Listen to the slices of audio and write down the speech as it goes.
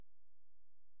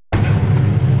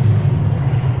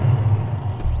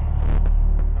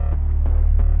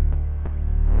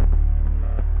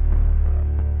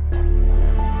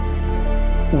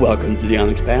welcome to the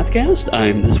Onyx Pathcast.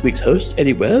 I'm this week's host,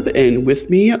 Eddie Webb, and with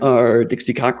me are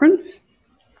Dixie Cochran.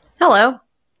 Hello.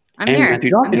 I'm and here. Matthew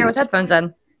Dawkins. I'm here with headphones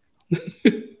on.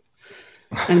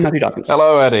 And Matthew Dawkins.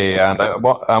 Hello, Eddie.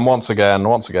 And once again,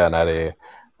 Eddie,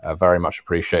 I very much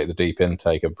appreciate the deep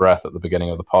intake of breath at the beginning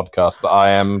of the podcast that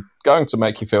I am going to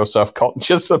make you feel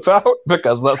self-conscious about,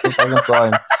 because that's the second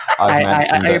time I've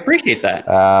mentioned I appreciate that.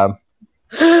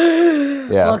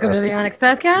 Yeah. Welcome to the Onyx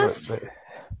Pathcast.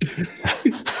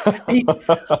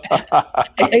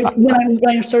 When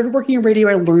I started working in radio,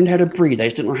 I learned how to breathe. I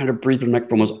just didn't learn how to breathe when the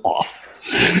microphone was off.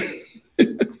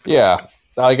 Yeah,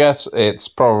 I guess it's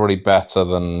probably better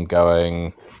than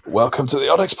going, "Welcome to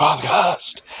the Onyx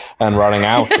Podcast," and running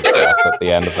out of breath at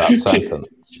the end of that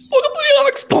sentence. Welcome to the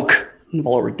Onyx book.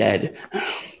 While we're dead.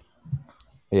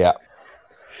 Yeah.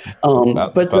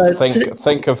 But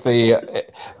think of the...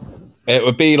 It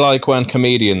would be like when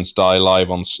comedians die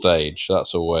live on stage.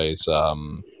 That's always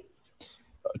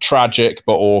tragic,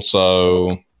 but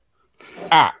also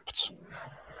apt.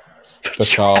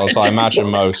 Because I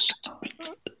imagine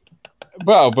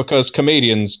because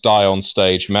comedians die on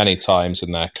stage many times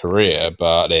in their career,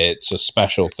 but it's a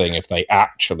special thing if they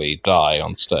actually die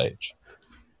on stage.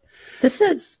 This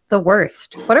is the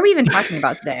worst. What are we even talking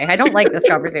about today? I don't like this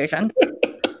conversation.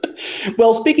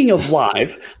 Well, speaking of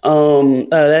live,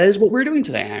 that is what we're doing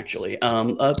today, actually.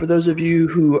 For those of you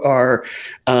who are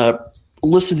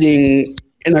listening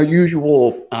in our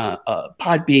usual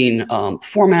Podbean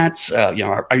formats,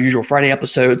 our usual Friday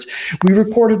episodes, we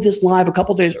recorded this live a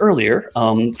couple days earlier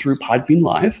through Podbean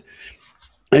Live.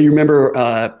 And you remember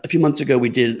a few months ago, we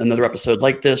did another episode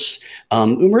like this,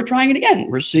 and we're trying it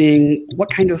again. We're seeing what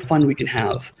kind of fun we can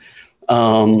have.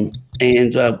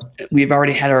 And we've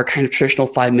already had our kind of traditional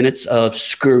 5 minutes of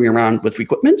screwing around with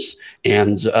equipment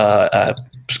and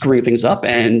screwing things up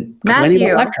and complaining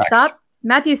about live tracks.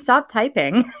 Matthew, stop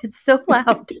typing. It's so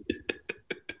loud.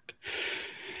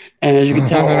 And as you can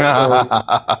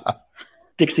tell,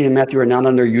 Dixie and Matthew are not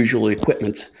on their usual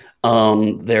equipment.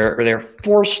 They're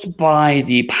forced by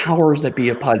the powers that be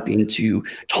of Podbean to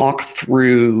talk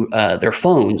through their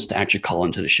phones to actually call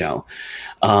into the show.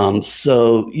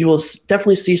 So you will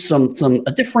definitely see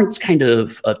a different kind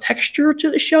of texture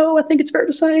to the show. I think it's fair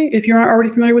to say, if you're not already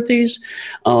familiar with these,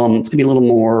 it's gonna be a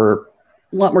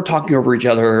lot more talking over each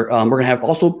other. We're gonna have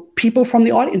also people from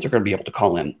the audience are gonna be able to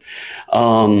call in.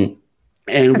 And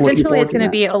essentially, it's going to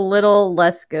be a little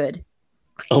less good.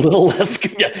 A little less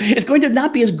good. Yeah, it's going to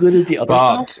not be as good as the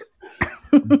others.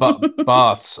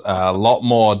 But a lot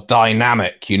more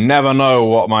dynamic. You never know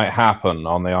what might happen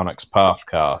on the Onyx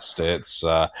Pathcast.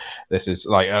 This is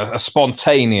like a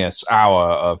spontaneous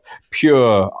hour of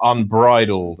pure,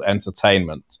 unbridled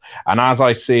entertainment. And as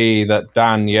I see that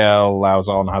Danielle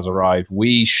Lauzon has arrived,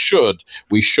 we should,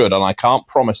 and I can't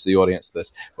promise the audience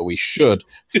this, but we should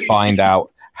find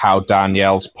out how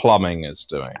Danielle's plumbing is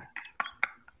doing.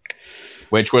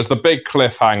 Which was the big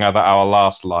cliffhanger that our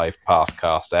last live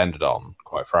podcast ended on,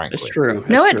 quite frankly. It's true.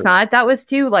 It's not. That was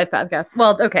 2 live podcasts.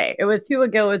 Well, okay. It was 2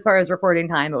 ago as far as recording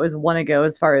time. It was 1 ago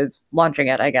as far as launching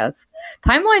it, I guess.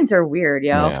 Timelines are weird,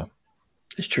 yo. Yeah.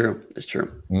 It's true.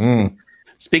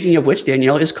 Speaking of which,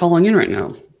 Danielle is calling in right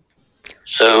now.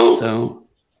 So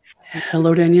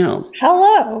hello, Danielle.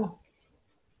 Hello.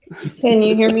 Can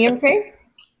you hear me okay?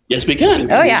 Yes, we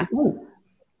can. Oh, yeah.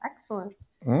 Excellent.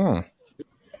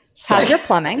 How's your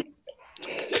plumbing?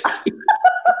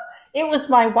 It was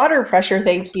my water pressure,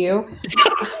 thank you.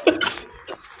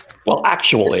 Well,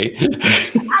 actually.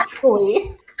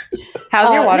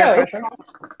 How's your water pressure?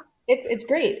 It's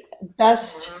great.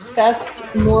 Best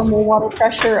normal water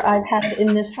pressure I've had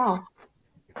in this house.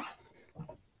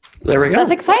 There we go.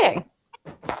 That's exciting.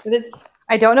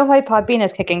 I don't know why Podbean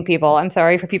is kicking people. I'm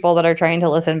sorry for people that are trying to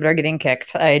listen but are getting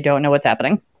kicked. I don't know what's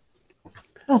happening.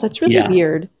 Oh, that's really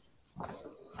weird.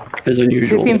 As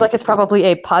unusual. It seems like it's probably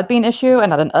a Podbean issue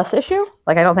and not an us issue.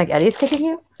 Like, I don't think Eddie's kicking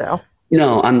you, so.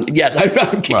 No, I'm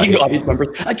kicking audience members.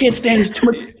 I can't stand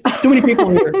too many people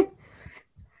here.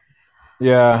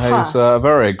 Yeah, he's a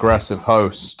very aggressive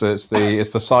host. It's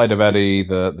the side of Eddie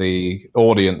that the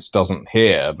audience doesn't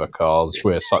hear because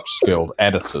we're such skilled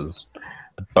editors.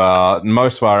 But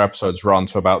most of our episodes run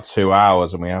to about 2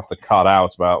 hours, and we have to cut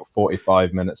out about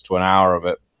 45 minutes to an hour of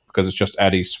it because it's just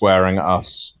Eddie swearing at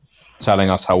us, telling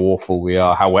us how awful we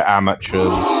are, how we're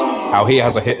amateurs, how he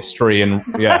has a history in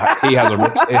he has a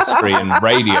rich history in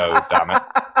radio. Damn it!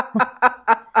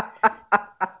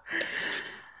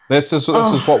 This is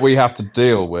what we have to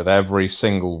deal with every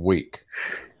single week.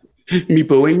 Me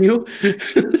booing you?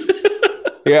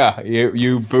 Yeah,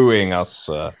 you booing us.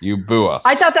 You boo us.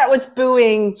 I thought that was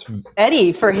booing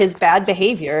Eddie for his bad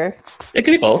behavior. It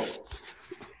could be both.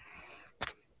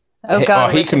 Oh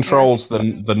God, he controls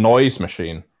the noise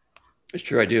machine. It's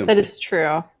true, I do. That is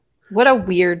true. What a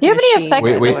weird. Do you have any machine, effects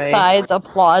by the way. besides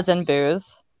applause and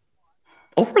booze?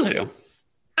 Oh, of course I do.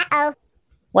 Uh-oh.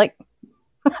 Like.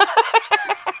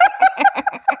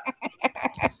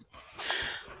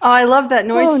 Oh, I love that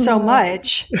noise so no.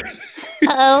 much.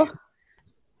 Uh-oh.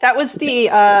 That was the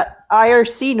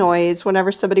IRC noise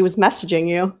whenever somebody was messaging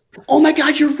you. Oh my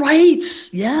God, you're right.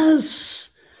 Yes.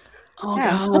 Oh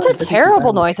Yeah. God. That's a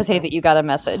terrible noise to say that you got a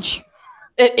message.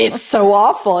 It is so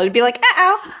awful. It'd be like,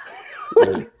 uh-oh.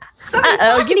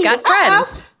 Uh-oh, you got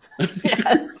friends.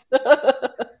 Yes.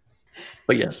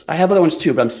 But yes, I have other ones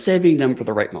too, but I'm saving them for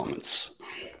the right moments.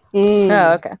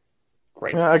 Oh, okay.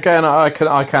 Right. Again,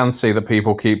 I can see that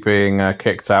people keep being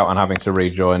kicked out and having to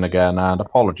rejoin again, and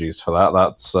apologies for that.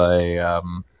 That's a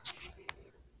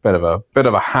bit of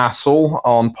a hassle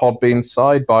on Podbean's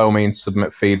side. By all means,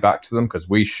 submit feedback to them because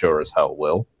we sure as hell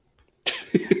will.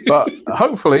 But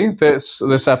hopefully,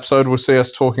 this episode will see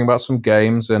us talking about some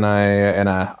games in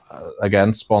a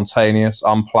again spontaneous,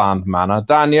 unplanned manner.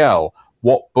 Danielle,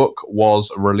 what book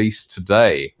was released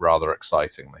today? Rather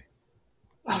excitingly.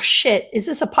 Oh shit! Is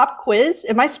this a pop quiz?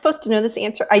 Am I supposed to know this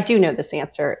answer? I do know this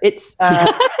answer. It's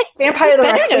Vampire the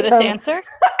Requiem. I know this answer.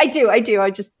 I do. I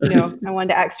just I wanted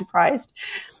to act surprised.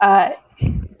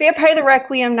 Vampire the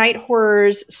Requiem, Night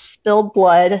Horrors, Spilled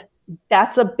Blood.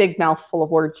 That's a big mouthful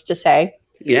of words to say.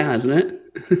 Yeah, isn't it?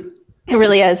 It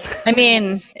really is. I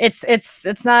mean,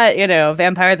 it's not,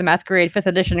 Vampire the Masquerade 5th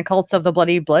edition Cults of the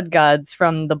Bloody Blood Gods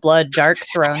from the Blood Dark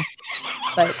Throne.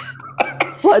 But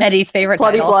Eddie's favorite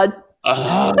Bloody title. Blood.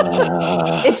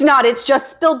 It's not. It's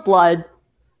just spilled blood.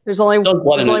 There's only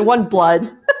one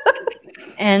blood.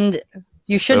 And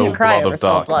you shouldn't cry over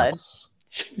spilled blood.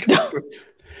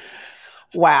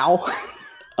 Wow.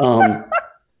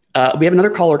 We have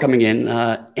another caller coming in,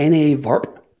 N.A.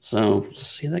 Varp. So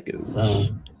see how that goes.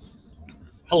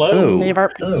 Hello.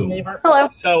 Hello.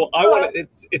 So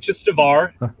it's just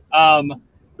Stavar.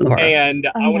 And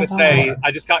I want to say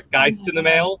I just got Geist in the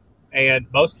mail, and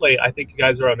mostly I think you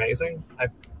guys are amazing.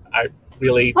 I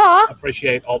really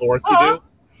appreciate all the work you do,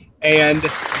 and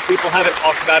people haven't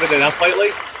talked about it enough lately.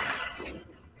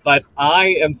 But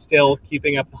I am still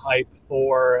keeping up the hype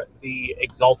for the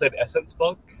Exalted Essence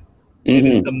book. It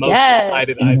is the most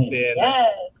excited I've been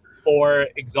for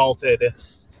Exalted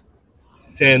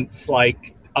since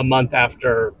like a month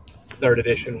after 3rd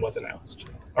edition was announced.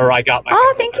 Or I got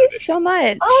my thank you so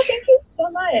much.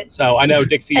 So I know,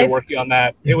 Dixie, you're working on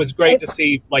that. It was great to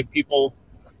see like people.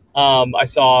 I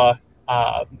saw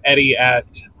Eddie at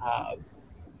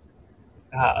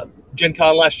Gen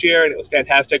Con last year, and it was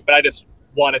fantastic. But I just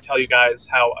want to tell you guys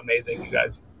how amazing you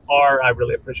guys are. I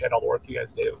really appreciate all the work you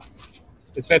guys do.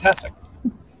 It's fantastic.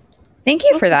 Thank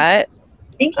you for that.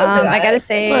 I gotta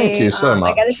say, thank you so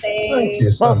much.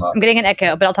 I'm getting an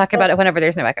echo, but I'll talk about it whenever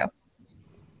there's no echo.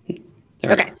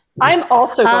 Okay. I'm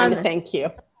also going to thank you.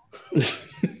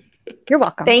 You're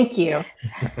welcome. Thank you.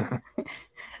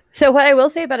 So what I will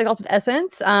say about Exalted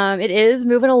Essence, it is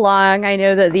moving along. I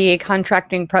know that the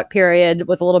contracting prep period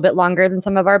was a little bit longer than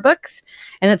some of our books,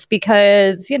 and it's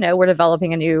because, we're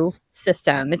developing a new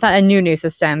system. It's not a new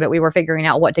system, but we were figuring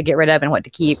out what to get rid of and what to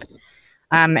keep.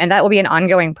 And that will be an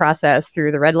ongoing process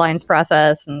through the red lines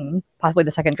process and possibly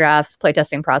the second drafts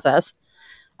playtesting process.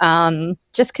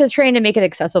 Just because trying to make it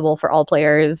accessible for all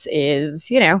players is,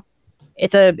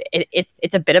 it's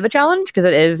a bit of a challenge because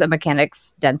it is a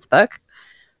mechanics dense book.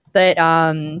 But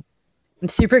I'm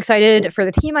super excited for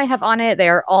the team I have on it. They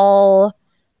are all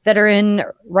veteran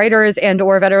writers and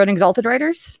or veteran Exalted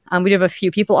writers. We do have a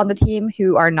few people on the team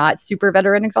who are not super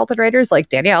veteran Exalted writers, like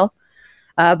Danielle,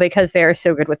 because they are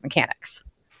so good with mechanics.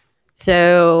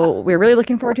 So we're really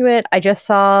looking forward to it. I just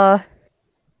saw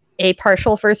a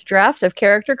partial first draft of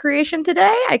character creation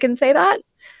today. I can say that.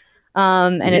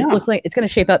 It looks like it's going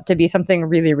to shape up to be something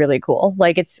really, really cool.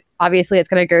 Like it's going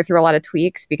to go through a lot of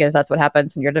tweaks because that's what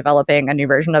happens when you're developing a new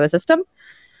version of a system.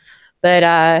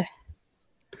 But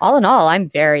all in all, I'm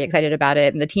very excited about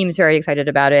it, and the team's very excited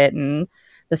about it, and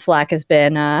the Slack has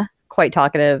been quite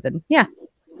talkative, and yeah.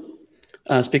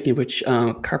 Speaking of which,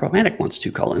 Carbomatic wants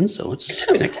to call in, so let's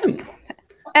connect him.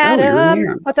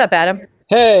 Adam, what's up, Adam?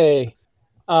 Hey,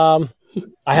 I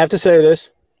have to say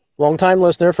this: long-time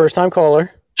listener, first-time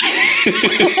caller.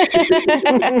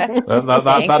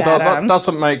 That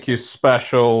doesn't make you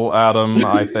special, Adam.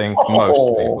 I think most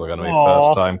people are going to be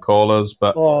first-time callers,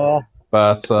 but all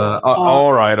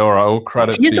right. All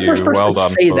credit to you. You're the first person well done.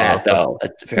 To say that, though.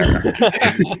 That's fair.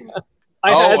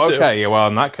 Okay. Well,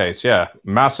 in that case, yeah,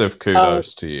 massive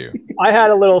kudos to you. I had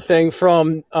a little thing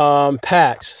from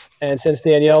PAX, and since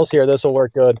Danielle's here, this will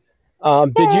work good.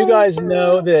 Did you guys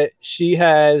know that she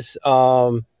has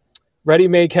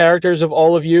ready-made characters of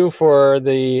all of you for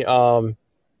the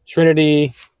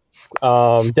Trinity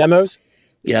demos?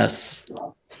 Yes.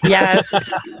 Yes.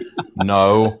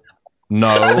 No.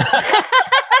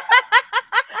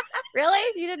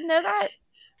 Really? You didn't know that?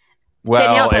 Well,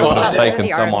 Danielle, it would have tell us taken about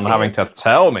the someone art having to scenes.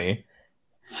 tell me.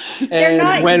 They're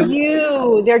not when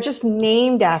you. They're just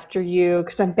named after you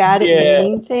because I'm bad at Yeah.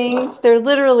 naming things. They're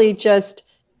literally just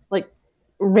like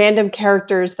random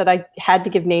characters that I had to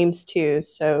give names to.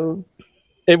 So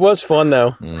it was fun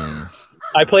though.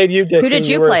 I played you, Dixie. Who did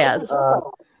you play as?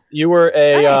 You were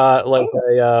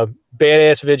a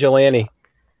badass vigilante.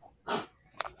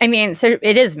 I mean, so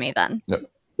it is me then.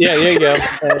 Yeah, there you go.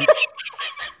 And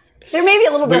there may be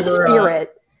a little bit of were,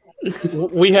 spirit.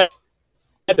 We had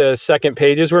the second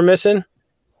pages were missing,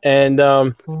 and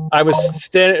I was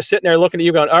sitting there looking at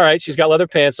you, going, "All right, she's got leather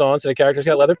pants on, so the character's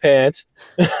got leather pants."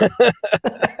 And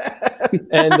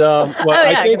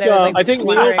I think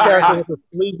Neil's character was a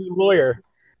sleazy lawyer.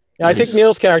 Yeah, I think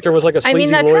Neil's character was like a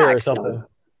sleazy lawyer or something.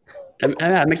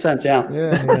 That makes sense. Yeah.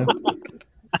 Yeah.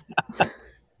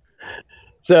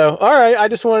 So, all right, I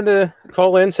just wanted to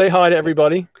call in, say hi to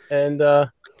everybody, and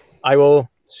I will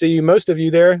see most of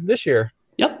you there this year.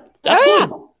 Yep.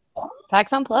 Absolutely.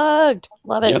 PAX Unplugged.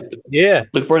 Love it. Yep. Yeah.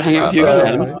 Look forward to hanging out with you.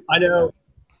 I know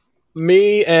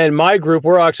me and my group,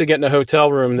 we're actually getting a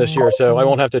hotel room this year, so I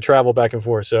won't have to travel back and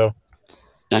forth. So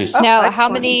nice. Now, how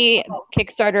many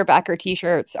Kickstarter backer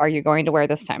T-shirts are you going to wear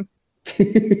this time?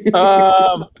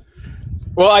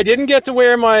 Well, I didn't get to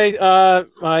wear my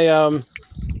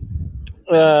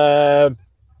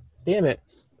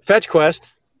Fetch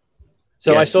Quest,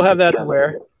 so I still have that to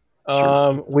wear.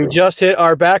 Sure. We just hit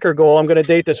our backer goal. I'm going to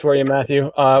date this for you, Matthew,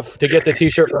 to get the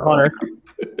T-shirt for Hunter.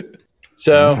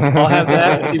 So I'll have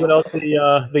that and see what else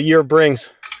the year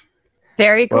brings.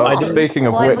 Very cool. Well, speaking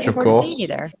of which, of course,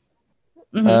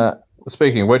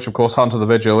 speaking of which, of course, Hunter the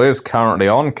Vigil is currently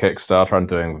on Kickstarter and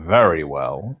doing very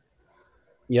well.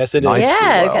 Yes, it is.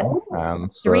 Yeah, well. And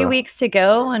 3 weeks to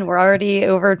go, and we're already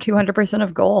over 200%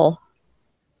 of goal.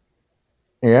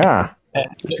 Yeah.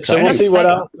 So we'll see what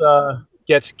else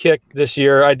gets kicked this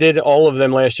year. I did all of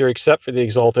them last year except for the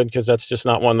Exalted because that's just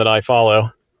not one that I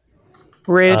follow.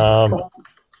 Rude.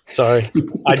 Sorry.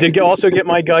 I did also get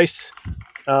my Geist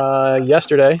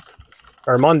yesterday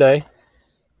or Monday.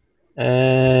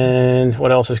 And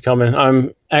what else is coming?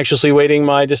 I'm anxiously waiting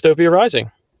my Dystopia Rising,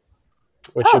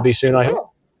 which should be soon, I hope.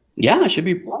 Yeah, it should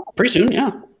be pretty soon.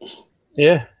 Yeah.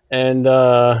 Yeah, and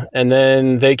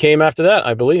then they came after that,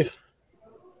 I believe.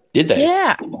 Did they?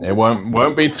 Yeah. It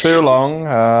won't be too long.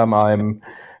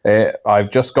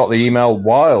 I've just got the email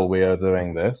while we are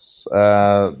doing this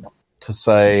to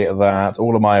say that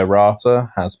all of my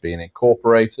errata has been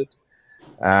incorporated,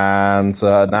 and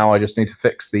now I just need to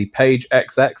fix the page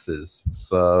XXs.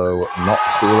 So not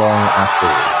too long at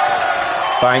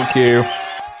all. Thank you.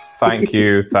 I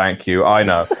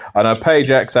know. Page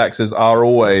XXs are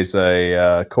always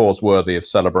a cause worthy of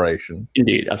celebration.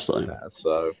 Indeed, absolutely.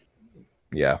 So,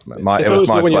 yeah, it was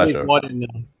my pleasure.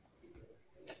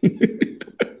 You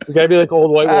gotta be like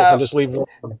old White Wolf and just leave.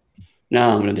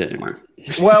 No, I'm gonna do it anymore.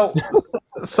 Well,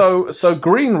 so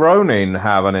Green Ronin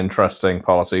have an interesting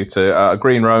policy to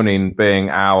Green Ronin being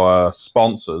our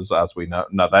sponsors, as we know.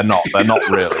 No, they're not. They're not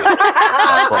really.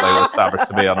 That's what they were established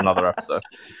to be on another episode.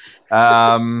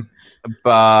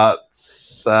 But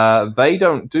they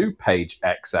don't do page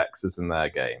XXs in their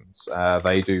games.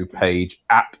 They do page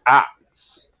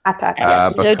 @ats.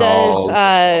 Yes.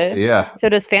 So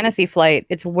does Fantasy Flight.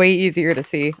 It's way easier to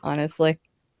see, honestly.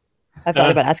 I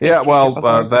thought about asking. Yeah, well,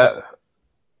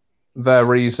 their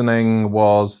reasoning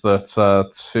was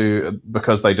that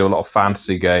because they do a lot of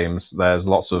fantasy games, there's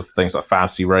lots of things like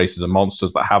fantasy races and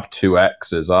monsters that have 2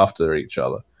 X's after each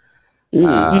other.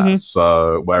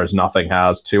 So whereas nothing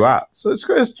has 2 ats, so it's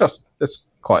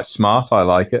quite smart. I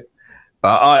like it,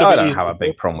 but I don't have a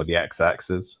big problem with the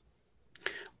XXs.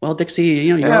 Well, Dixie,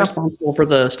 you're responsible for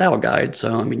the style guide,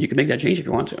 so I mean, you can make that change if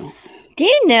you want to. Do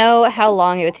you know how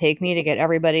long it would take me to get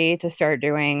everybody to start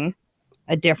doing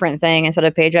a different thing instead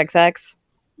of page XX?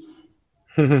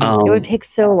 It would take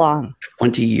so long.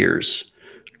 20 years.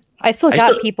 I still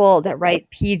got people that write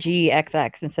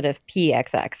PGXX instead of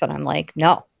PXX, and I'm like,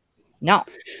 no.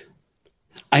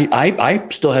 I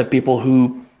still have people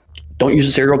who don't use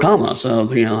a serial comma,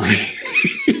 so you know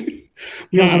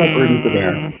how that burden to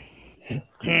bear.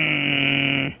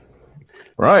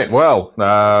 Right. Well,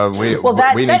 we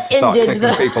need to start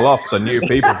kicking people off so new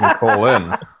people can call in.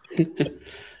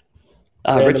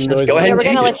 Rich, let's go ahead. Yeah, we're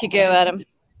gonna let you go, Adam.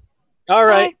 All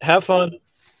right. Have fun.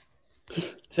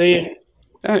 See you.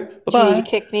 All right. Do you need to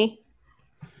kick me?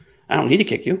 I don't need to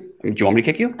kick you. I mean, do you want me to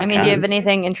kick you? I mean, do you have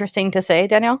anything interesting to say,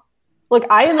 Danielle? Look,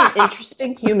 I am an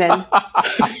interesting human.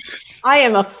 I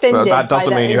am offended. But that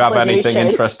doesn't mean you have anything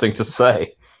interesting to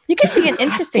say. You could be an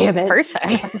interesting person.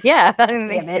 Yeah, that's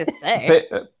anything to say.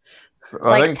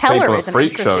 I think people at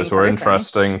freak shows were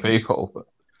interesting people.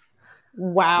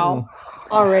 Wow.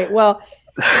 All right. Well,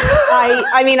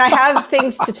 I mean, I have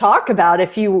things to talk about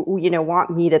if you want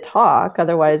me to talk.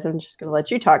 Otherwise, I'm just going to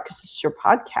let you talk because this is your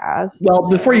podcast. Well,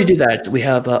 before you do that, we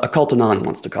have Occult Anon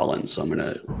wants to call in, so I'm going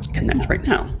to connect right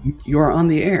now. You are on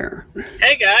the air.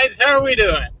 Hey guys, how are we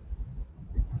doing?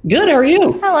 Good. How are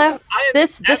you? Hello.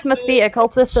 This must be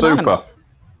Occultist Anonymous.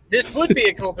 This would be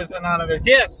Occultist Anonymous.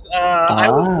 Yes. I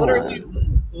was literally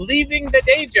leaving the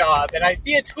day job, and I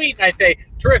see a tweet, and I say,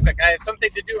 "Terrific! I have something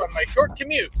to do on my short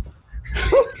commute."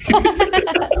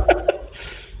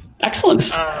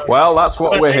 Excellent. Well, that's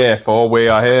what we're here for. We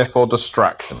are here for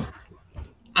distraction.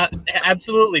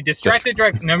 Absolutely. Distracted.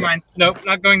 Never mind. Nope,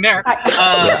 not going there.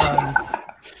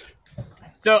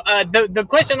 So the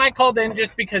question I called in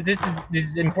just because this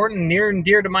is important, near and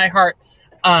dear to my heart.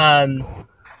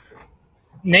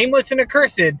 Nameless and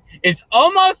Accursed is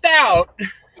almost out.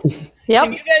 Yep.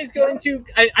 Can you guys go into?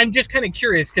 I'm just kind of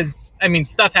curious because I mean,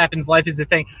 stuff happens. Life is a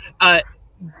thing.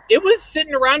 It was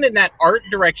sitting around in that art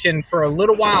direction for a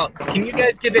little while. Can you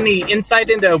guys give any insight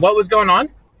into what was going on?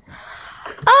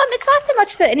 It's not so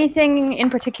much that anything in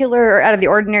particular or out of the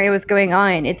ordinary was going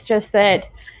on. It's just that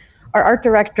our art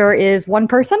director is one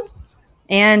person,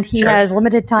 and he has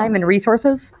limited time and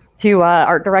resources to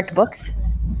art direct books.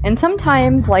 And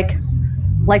sometimes, like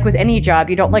with any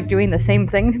job, you don't like doing the same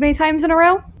thing too many times in a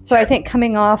row. So I think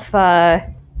coming off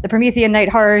the Promethean Night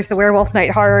Horrors, the Werewolf Night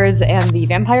Horrors, and the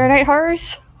Vampire Night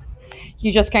Horrors,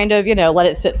 you just kind of, let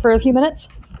it sit for a few minutes.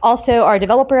 Also, our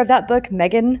developer of that book,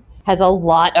 Megan, has a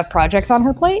lot of projects on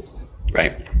her plate.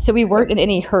 Right. So we weren't in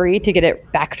any hurry to get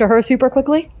it back to her super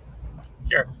quickly.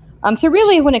 Sure. So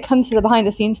really, when it comes to the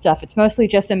behind-the-scenes stuff, it's mostly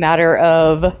just a matter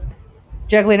of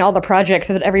juggling all the projects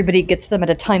so that everybody gets them at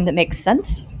a time that makes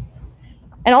sense.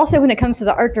 And also, when it comes to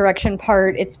the art direction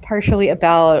part, it's partially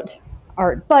about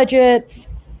art budgets,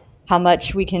 how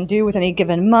much we can do with any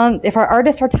given month. If our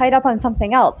artists are tied up on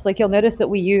something else, like you'll notice that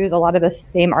we use a lot of the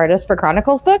same artists for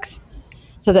Chronicles books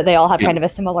so that they all have kind of a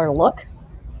similar look.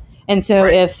 And so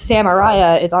if Sam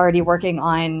Araya is already working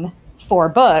on 4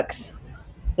 books,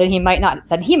 then he might not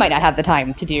have the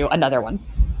time to do another one.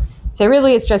 So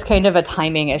really it's just kind of a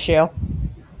timing issue.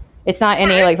 It's not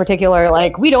any particular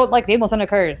we don't like Nameless and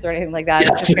Accursed or anything like that.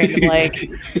 It's just kind of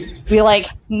we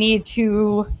need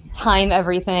to time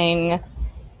everything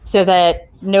so that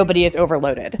nobody is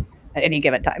overloaded at any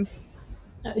given time.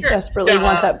 I desperately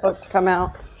want that book to come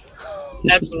out.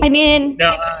 Absolutely. I mean,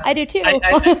 I do too.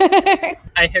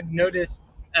 I had noticed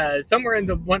somewhere in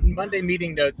the Monday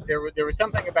meeting notes there was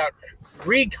something about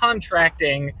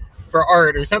recontracting for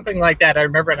art or something like that. I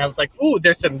remember, and I was like, "Ooh,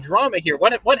 there's some drama here.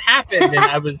 What happened?" And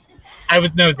I was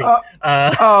nosy. Oh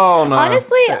no!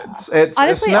 Honestly, it's all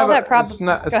never, that problem.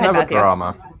 it's never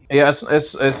drama. Yes,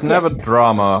 it's never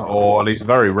drama, or at least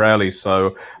very rarely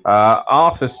so.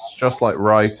 Artists, just like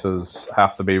writers,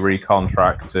 have to be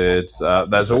recontracted.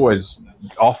 There's always,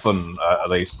 often at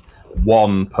least,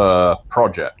 one per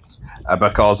project,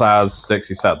 because as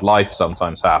Dixie said, life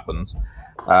sometimes happens.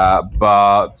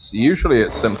 But usually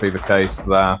it's simply the case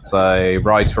that a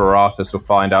writer or artist will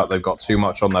find out they've got too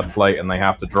much on their plate and they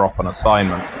have to drop an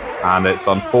assignment. And it's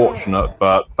unfortunate,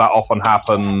 but that often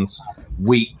happens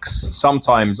weeks,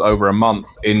 sometimes over a month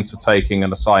into taking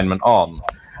an assignment on.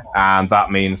 And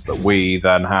that means that we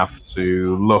then have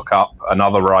to look up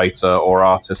another writer or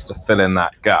artist to fill in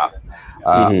that gap.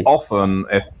 Often,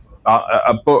 if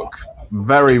a book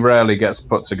very rarely gets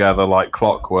put together like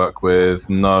clockwork with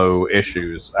no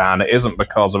issues, and it isn't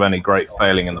because of any great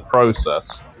failing in the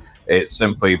process. It's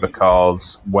simply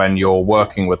because when you're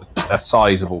working with a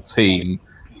sizable team,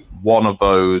 one of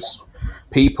those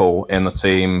people in the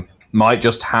team might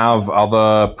just have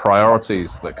other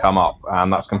priorities that come up,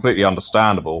 and that's completely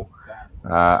understandable.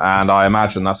 And I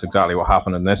imagine that's exactly what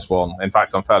happened in this one. In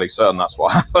fact, I'm fairly certain that's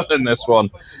what happened in this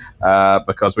one,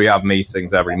 because we have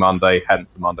meetings every Monday,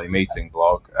 hence the Monday meeting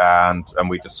blog, and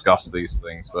we discuss these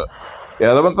things. But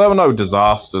yeah, there were no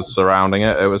disasters surrounding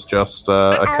it. It was just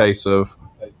a case of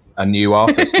a new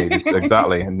artist needed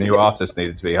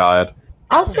to be hired.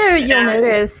 Also, you'll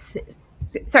notice.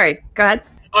 Sorry, go ahead.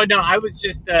 Oh no, I was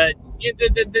just the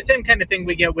same kind of thing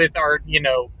we get with our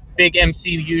big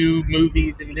MCU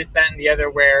movies and this, that, and the other,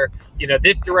 where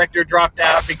this director dropped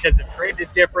out because of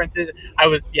creative differences. I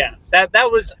was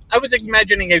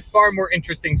imagining a far more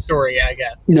interesting story, I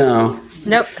guess. No.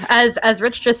 Nope. As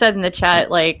Rich just said in the chat,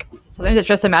 Sometimes it's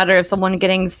just a matter of someone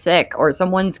getting sick or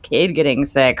someone's kid getting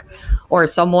sick or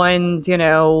someone's,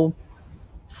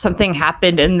 something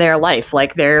happened in their life,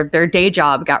 like their day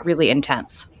job got really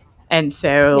intense. And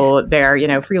so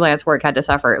their, freelance work had to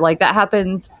suffer. Like that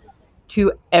happens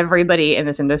to everybody in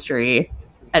this industry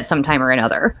at some time or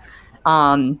another.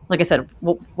 Like I said,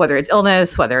 whether it's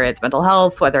illness, whether it's mental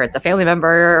health, whether it's a family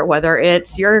member, whether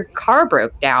it's your car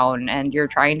broke down and you're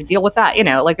trying to deal with that,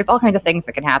 like there's all kinds of things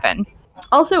that can happen.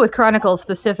 Also with Chronicles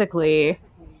specifically,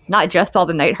 not just all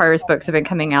the Night Harvest books have been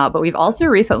coming out, but we've also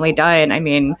recently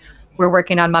done, we're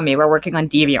working on Mummy, we're working on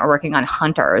Deviant, we're working on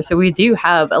Hunter. So we do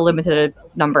have a limited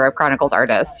number of Chronicles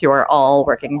artists who are all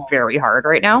working very hard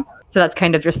right now. So that's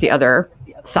kind of just the other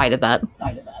side of that.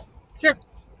 Sure.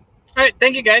 All right.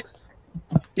 Thank you, guys.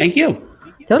 Thank you.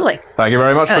 Totally. Thank you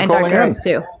very much for and calling Dark in. Arrows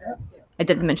too. I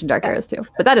didn't mention Dark Arrows too,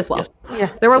 but that as well. Yeah.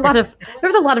 There was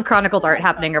a lot of Chronicles art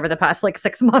happening over the past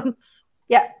 6 months.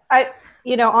 Yeah.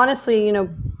 Honestly,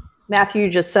 Matthew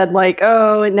just said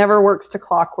it never works to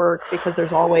clockwork because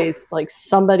there's always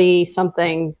somebody,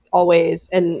 something always.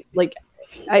 And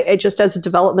I just, as a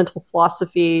developmental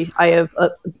philosophy, I have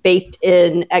baked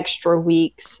in extra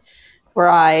weeks where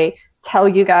I tell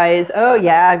you guys, oh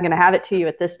yeah, I'm going to have it to you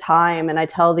at this time. And I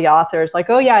tell the authors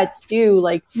oh yeah, it's due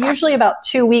usually about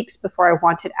 2 weeks before I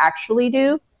want it actually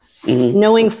due,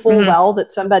 knowing full well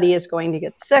that somebody is going to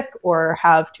get sick or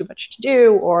have too much to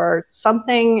do or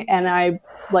something. And I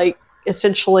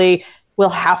essentially will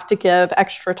have to give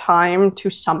extra time to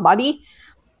somebody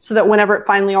so that whenever it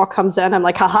finally all comes in, I'm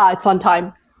haha, it's on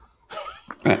time.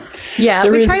 Right. Yeah,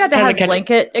 we try not to have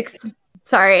blanket.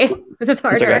 Sorry, this is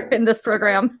harder in this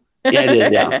program. Yeah, it is.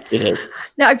 Yeah, it is.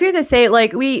 No, I'm trying to say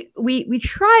we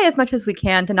try as much as we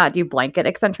can to not do blanket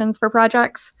extensions for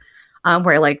projects,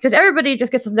 where just everybody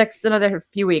just gets another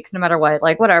few weeks, no matter what,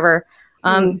 whatever.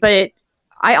 But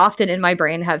I often in my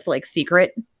brain have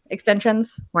secret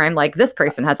extensions where I'm this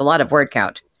person has a lot of word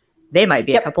count. They might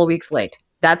be a couple weeks late.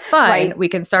 That's fine. Right. We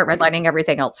can start redlining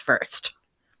everything else first.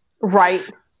 Right.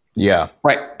 Yeah.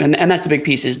 Right. And that's the big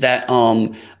piece is that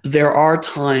there are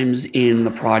times in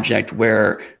the project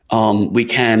where we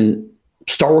can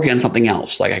start working on something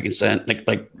else. Like I can say,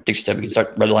 like Dick said, we can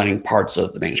start redlining parts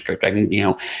of the manuscript. I can,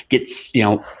 get,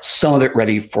 some of it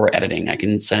ready for editing. I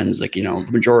can send the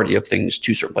majority of things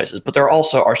to certain places, but there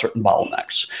also are certain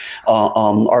bottlenecks.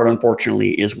 Art,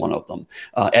 unfortunately, is one of them.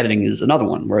 Editing is another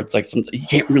one where it's you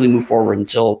can't really move forward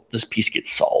until this piece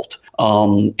gets solved.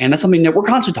 And that's something that we're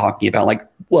constantly talking about.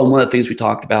 One of the things we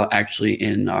talked about actually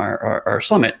in our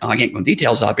summit, I can't go into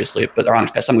details, obviously, but our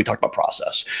Onyx Past Summit, we talked about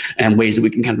process and ways that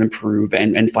we can kind of improve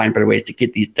and find better ways to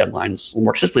get these deadlines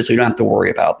more consistently so you don't have to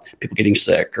worry about people getting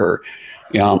sick or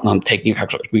taking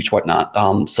extra weeks,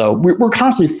 whatnot. So we're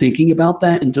constantly thinking about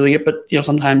that and doing it. But,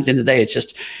 sometimes in the day, it's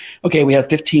just, okay, we have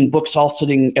 15 books all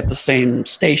sitting at the same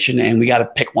station and we got to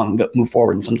pick one and move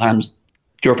forward. And sometimes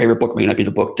your favorite book may not be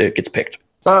the book that gets picked.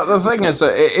 But the thing is,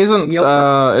 it isn't.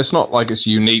 It's not like it's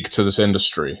unique to this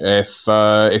industry.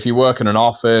 If you work in an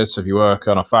office, if you work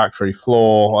on a factory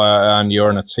floor, and you're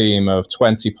in a team of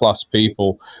 20 plus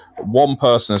people, one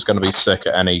person is going to be sick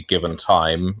at any given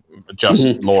time. Just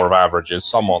law of averages,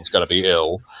 someone's going to be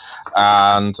ill,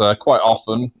 and quite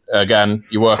often, again,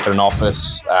 you work in an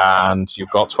office and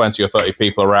you've got 20 or 30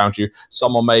 people around you.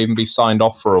 Someone may even be signed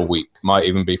off for a week, might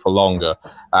even be for longer,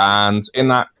 and in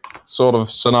that sort of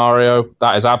scenario,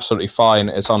 that is absolutely fine.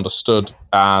 It's understood,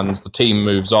 and the team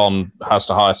moves on, has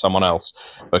to hire someone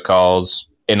else, because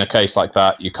in a case like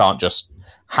that, you can't just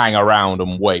hang around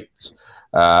and wait.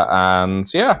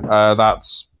 That's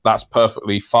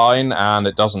perfectly fine, and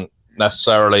it doesn't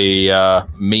necessarily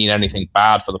mean anything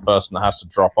bad for the person that has to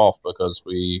drop off, because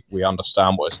we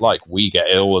understand what it's like. We get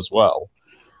ill as well,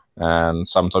 and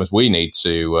sometimes we need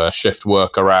to shift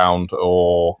work around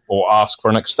or ask for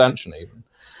an extension even.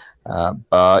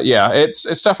 But yeah,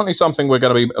 it's definitely something we're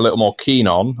going to be a little more keen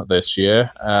on this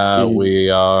year.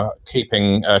 We are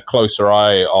keeping a closer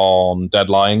eye on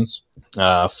deadlines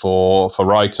for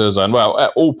writers and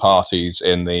all parties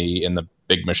in the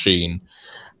big machine.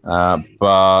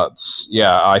 But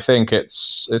yeah, I think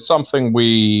it's something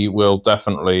we will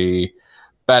definitely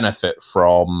benefit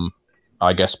from,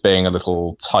 I guess, being a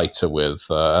little tighter with,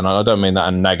 and I don't mean that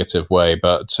in a negative way,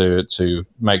 but to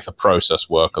make the process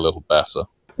work a little better.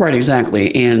 Right,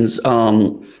 exactly. And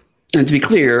to be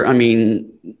clear, I mean,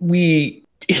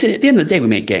 at the end of the day, we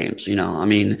make games, I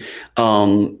mean,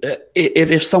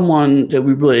 if someone that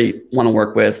we really want to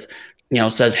work with,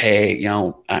 says, hey,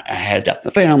 I had a death in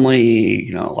the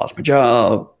family, lost my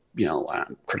job,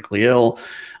 I'm critically ill,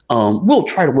 we'll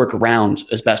try to work around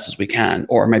as best as we can.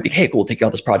 Or it might be, hey, cool, we'll take you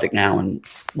off this project now and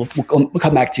we'll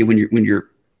come back to you when you're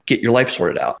get your life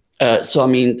sorted out. So, I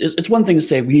mean, it's one thing to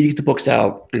say we need to get the books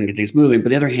out and get things moving. But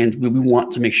on the other hand, we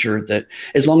want to make sure that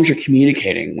as long as you're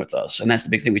communicating with us, and that's the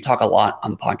big thing, we talk a lot on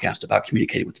the podcast about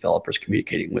communicating with developers,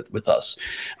 communicating with us.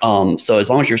 So as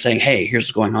long as you're saying, hey, here's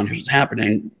what's going on, here's what's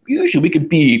happening, usually we can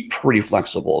be pretty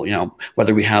flexible,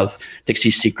 whether we have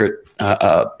Dixie's secret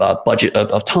budget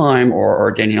of time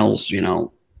or Danielle's,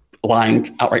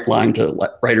 outright lying to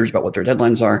writers about what their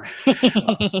deadlines are.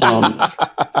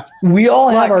 We all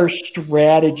have our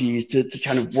strategies to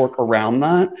kind of work around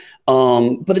that.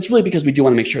 But it's really because we do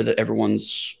want to make sure that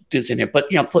everyone's doing the same thing. But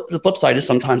the flip side is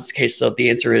sometimes the case of the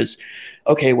answer is,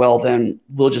 okay, well then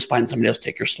we'll just find somebody else to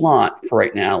take your slot for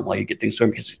right now while you get things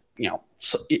going. Because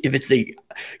so if it's a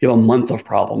month of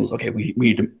problems, okay, we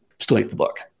need to still make the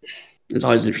book. It's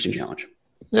always an interesting challenge.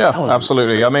 Yeah,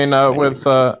 absolutely. I mean, with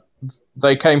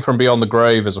They Came From Beyond the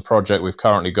Grave is a project we've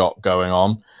currently got going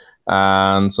on.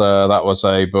 And that was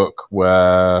a book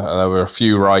where there were a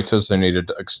few writers who needed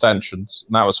extensions,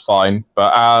 and that was fine.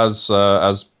 But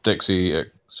as Dixie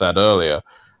said earlier,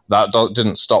 that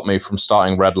didn't stop me from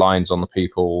starting red lines on the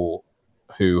people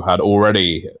who had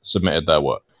already submitted their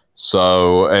work.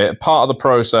 So part of the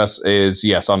process is,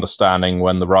 yes, understanding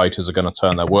when the writers are going to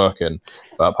turn their work in.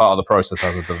 But part of the process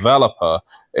as a developer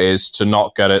is to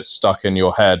not get it stuck in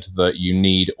your head that you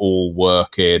need all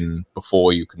work in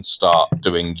before you can start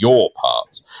doing your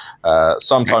part.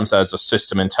 Sometimes there's a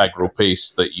system integral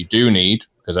piece that you do need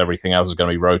because everything else is going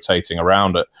to be rotating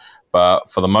around it. But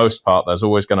for the most part, there's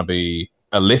always going to be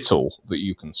a little that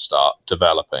you can start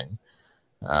developing.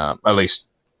 At least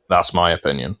that's my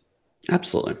opinion.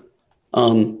 Absolutely.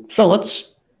 So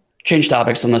let's change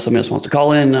topics unless somebody else wants to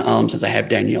call in, since I have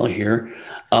Danielle here.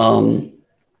 Yeah,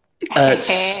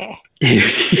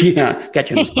 got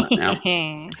you on the spot now.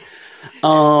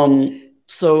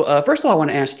 So first of all, I want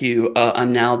to ask you,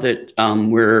 now that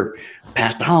we're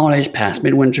past the holidays, past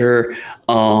midwinter,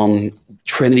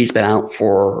 Trinity's been out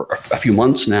for a few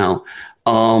months now.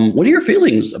 What are your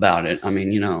feelings about it? I mean,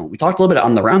 we talked a little bit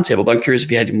on the roundtable, but I'm curious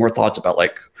if you had any more thoughts about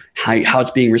like how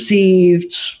it's being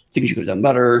received, things you could have done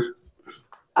better.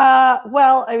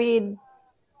 Well, I mean,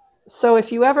 so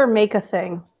if you ever make a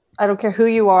thing, I don't care who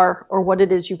you are or what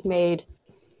it is you've made,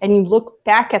 and you look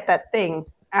back at that thing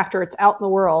after it's out in the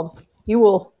world, you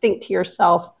will think to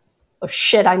yourself, oh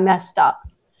shit, I messed up.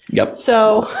 Yep.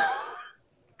 So,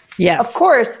 yes, of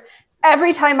course,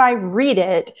 every time I read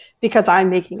it, because I'm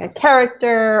making a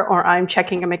character or I'm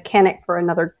checking a mechanic for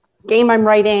another game I'm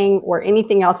writing or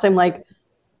anything else, I'm like,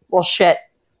 well, shit,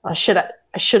 I should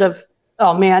have,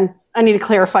 oh man, I need to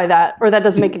clarify that, or that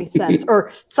doesn't make any sense,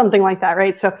 or something like that,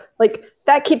 right? So like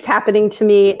that keeps happening to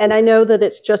me, and I know that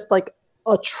it's just like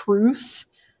a truth.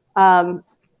 So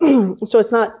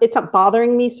it's not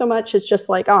bothering me so much. It's just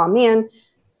like, oh man,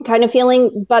 kind of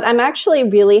feeling. But I'm actually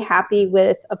really happy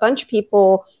with a bunch of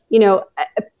people.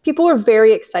 People were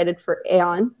very excited for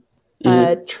Aeon,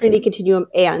 Trinity Continuum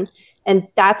Aeon. And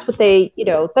that's what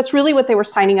that's really what they were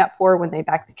signing up for when they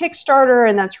backed the Kickstarter.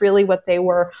 And that's really what they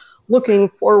were looking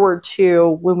forward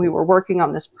to when we were working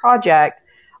on this project.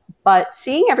 But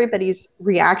seeing everybody's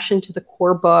reaction to the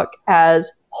core book as,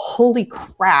 holy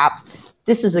crap,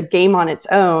 this is a game on its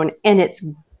own and it's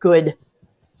good.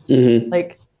 Mm-hmm.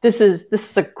 Like, this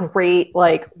is a great,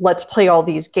 like, let's play all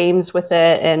these games with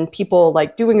it, and people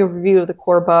like doing a review of the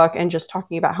core book and just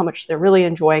talking about how much they're really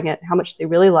enjoying it, how much they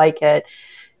really like it.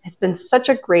 It's been such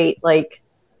a great like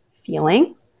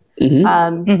feeling.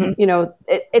 Mm-hmm.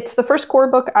 It's the first core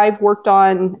book I've worked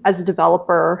on as a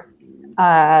developer,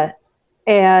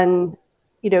 and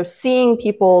seeing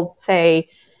people say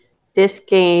this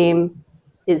game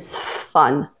is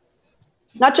fun,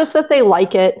 not just that they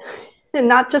like it and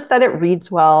not just that it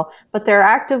reads well, but they're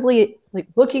actively like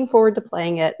looking forward to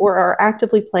playing it or are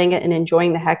actively playing it and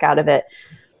enjoying the heck out of it.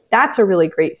 That's a really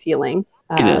great feeling.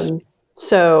 It is.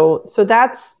 So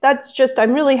that's just,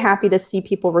 I'm really happy to see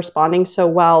people responding so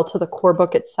well to the core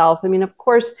book itself. I mean, of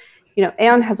course,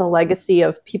 Aeon has a legacy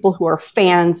of people who are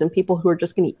fans and people who are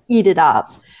just going to eat it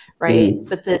up, right? Mm.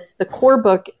 But the core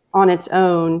book on its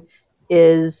own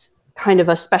is kind of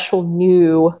a special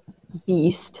new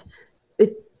beast.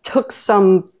 It took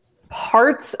some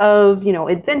parts of,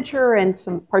 adventure and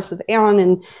some parts of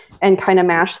Aeon and kind of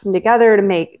mashed them together to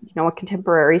make, a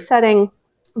contemporary setting.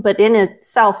 But in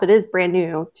itself, it is brand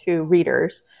new to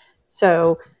readers.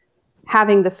 So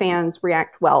having the fans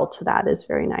react well to that is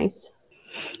very nice.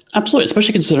 Absolutely,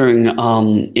 especially considering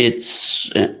it's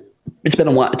been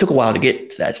a while. It took a while to get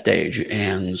to that stage,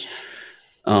 and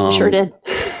sure did.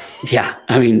 Yeah,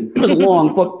 I mean, it was a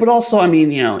long book, but also, I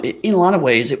mean, in a lot of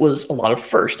ways, it was a lot of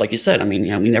first, like you said. I mean,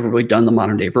 we never really done the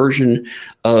modern day version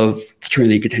of the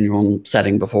Trinity Continuum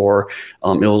setting before.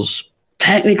 It was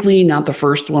technically not the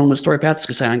first one with Story Paths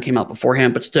because Scion came out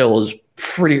beforehand, but still was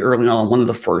pretty early on, one of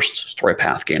the first Story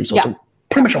Path games. So it's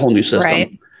pretty much a whole new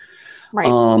system.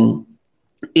 Right.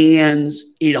 And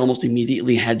it almost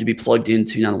immediately had to be plugged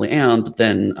into not only Aeon, but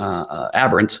then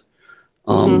Aberrant.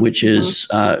 Which is,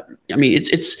 I mean,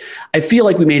 it's. I feel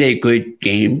like we made a good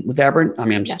game with Aberrant. I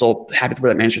mean, I'm still happy with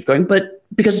where that manuscript's going, but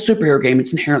because it's a superhero game,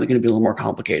 it's inherently going to be a little more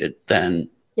complicated than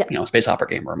a space opera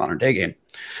game or a modern day game.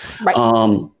 Right.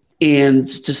 And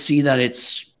to see that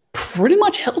it's pretty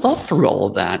much held up through all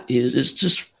of that is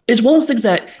just, it's one of those things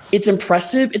that it's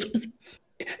impressive.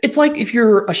 It's like if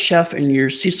you're a chef and you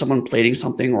see someone plating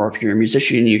something, or if you're a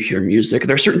musician and you hear music,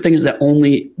 there are certain things that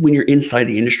only when you're inside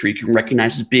the industry you can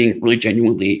recognize as being really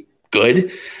genuinely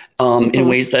good in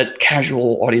ways that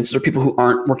casual audiences or people who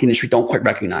aren't working in the industry don't quite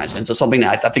recognize. And so something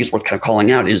that I think is worth kind of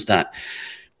calling out is that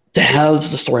to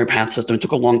have the story path system, it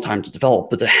took a long time to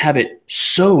develop, but to have it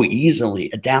so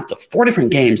easily adapt to 4 different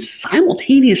games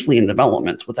simultaneously in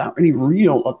development without any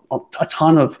real, a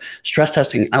ton of stress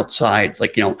testing outside,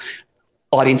 like,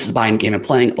 audiences buying the game and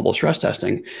playing double stress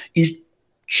testing is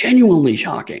genuinely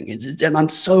shocking. And I'm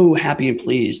so happy and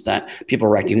pleased that people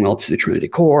are reacting well to the Trinity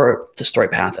Core, to Story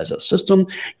Path as a system.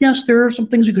 Yes, there are some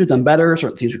things we could have done better,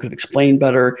 certain things we could have explained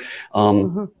better.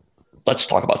 Let's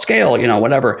talk about scale,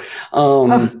 whatever.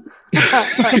 Let's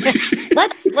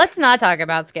not talk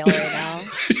about scale right now.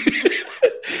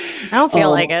 I don't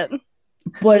feel like it.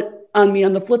 But on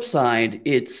the flip side,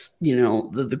 it's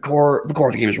the core of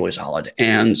the game is really solid,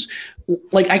 and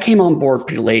like I came on board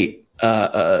pretty late.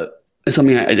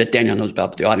 Something that Danielle knows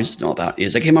about, but the audience doesn't know about,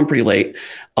 is I came on pretty late,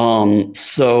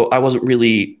 so I wasn't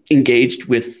really engaged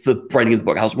with the writing of the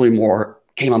book. I was really more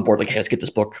came on board like, hey, let's get this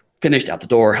book finished, out the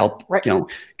door, help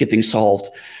get things solved.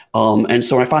 And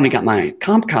so when I finally got my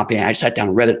comp copy, I sat down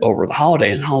and read it over the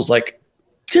holiday, and I was like,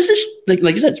 this is, like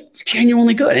you said, it's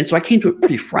genuinely good. And so I came to it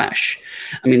pretty fresh.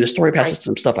 I mean, the story path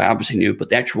system stuff I obviously knew, but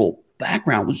the actual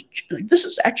background was, this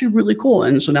is actually really cool.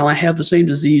 And so now I have the same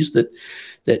disease that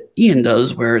Ian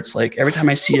does, where it's like every time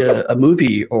I see a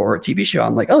movie or a TV show,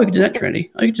 I'm like, oh, you can do that, Trinity.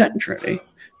 Oh, you can do that in Trinity.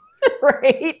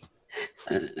 Right.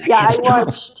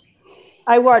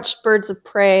 I watched Birds of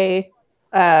Prey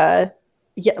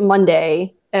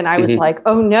Monday, and I was like,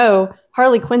 oh no,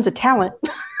 Harley Quinn's a talent.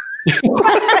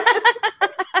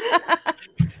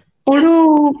 Oh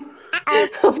no.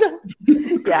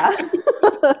 Yeah.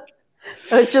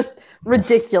 It was just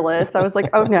ridiculous. I was like,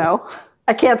 oh no,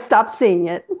 I can't stop seeing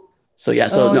it. So yeah,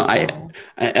 I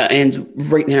and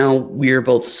right now we're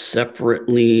both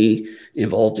separately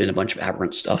involved in a bunch of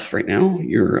Aberrant stuff right now.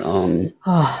 You're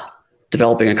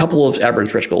developing a couple of Aberrant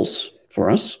stretch goals for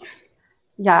us.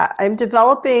 Yeah, I'm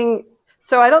developing.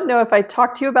 So I don't know if I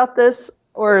talked to you about this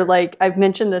or like I've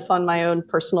mentioned this on my own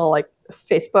personal like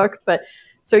Facebook, but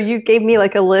so you gave me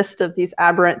like a list of these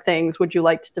Aberrant things. Would you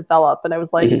like to develop? And I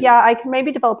was like, yeah, I can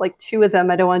maybe develop like 2 of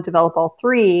them. I don't want to develop all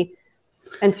 3.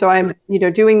 And so I'm,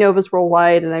 doing Novas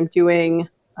Worldwide, and I'm doing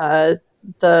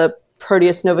the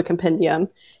Proteus Nova Compendium.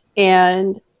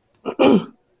 And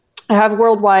I have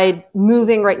Worldwide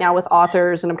moving right now with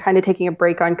authors, and I'm kind of taking a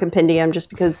break on Compendium just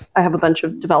because I have a bunch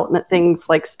of development things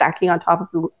like stacking on top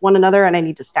of one another, and I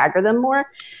need to stagger them more.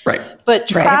 Right. But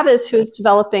Travis, who's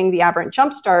developing the Aberrant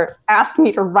Jumpstart, asked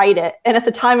me to write it. And at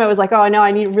the time I was like, oh, no,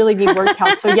 I really need word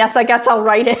count. So yes, I guess I'll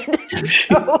write it.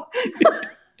 So,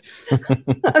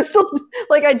 I'm still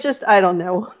like, I don't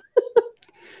know.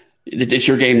 It's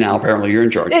your game now, apparently. You're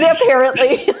in charge.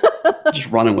 Apparently. Just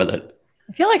running with it.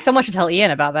 I feel like someone should tell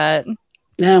Ian about that.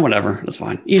 Yeah, whatever. That's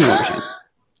fine. Ian will understand.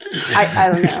 I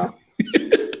don't know.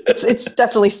 It's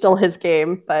definitely still his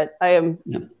game, but I am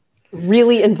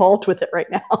really involved with it right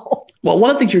now. Well, one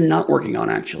of the things you're not working on,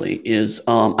 actually, is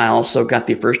I also got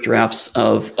the first drafts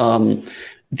of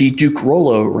the Duke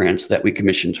Rollo rants that we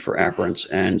commissioned for Aberrant.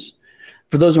 And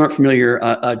for those who aren't familiar,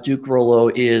 Duke Rollo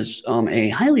is a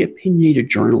highly opinionated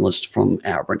journalist from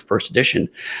Aberrant First Edition,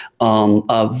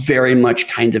 very much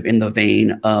kind of in the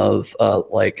vein of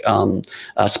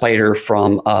Spider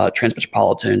from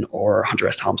Transmetropolitan or Hunter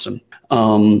S. Thompson.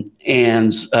 So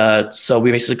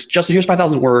we basically Justin, here's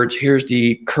 5,000 words. Here's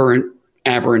the current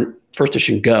Aberrant First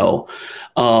Edition Go.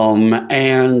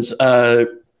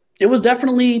 It was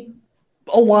definitely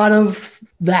a lot of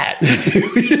that.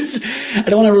 I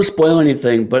don't want to really spoil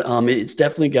anything, but it's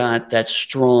definitely got that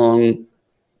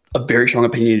a very strong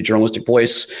opinionated journalistic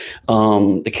voice.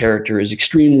 The character is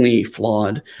extremely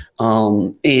flawed,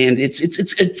 and it's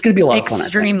going to be a lot of fun.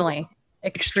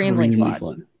 Extremely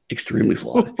flawed. extremely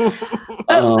flawed.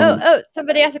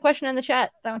 Somebody asked a question in the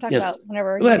chat that I want to talk about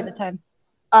whenever you get the time.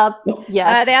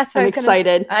 Yes, they asked I'm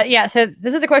excited. So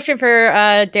this is a question for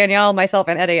Danielle, myself,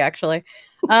 and Eddie, actually.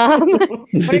 What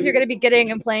if you're going to be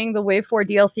getting and playing the Wave 4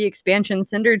 DLC expansion,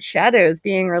 Cindered Shadows,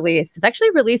 being released? It's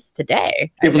actually released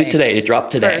today. It released today. It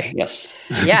dropped today. Yes.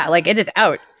 Yeah, like it is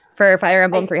out for Fire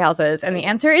Emblem Three Houses. And the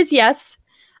answer is yes.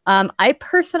 I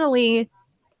personally,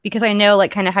 because I know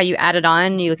like kind of how you add it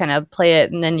on, you kind of play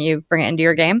it and then you bring it into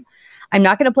your game. I'm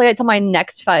not going to play it till my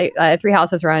next Three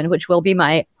Houses run, which will be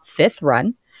my 5th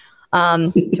run.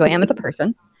 So I am as a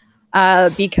person.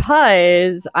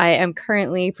 Because I am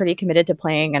currently pretty committed to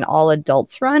playing an all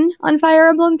adults run on Fire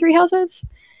Emblem Three Houses.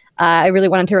 I really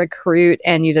wanted to recruit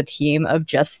and use a team of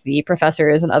just the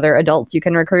professors and other adults you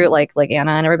can recruit, like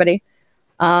Anna and everybody.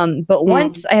 But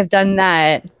once I have done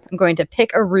that, I'm going to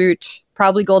pick a route,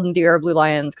 probably Golden Deer or Blue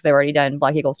Lions, because I've already done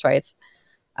Black Eagles twice,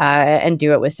 and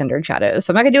do it with Cindered Shadows.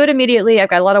 So I'm not going to do it immediately. I've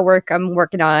got a lot of work I'm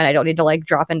working on. I don't need to like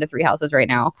drop into Three Houses right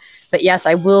now. But yes,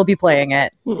 I will be playing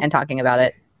it and talking about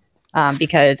it.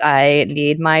 Because I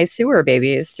need my sewer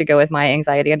babies to go with my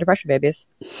anxiety and depression babies.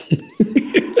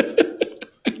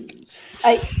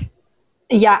 I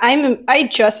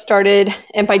just started,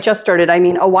 and by just started, I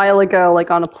mean a while ago,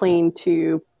 like on a plane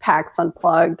to PAX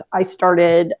Unplugged. I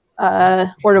started,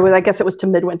 I guess it was to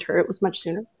Midwinter. It was much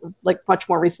sooner, like much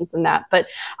more recent than that. But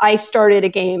I started a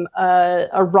game,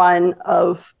 a run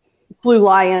of Blue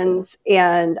Lions,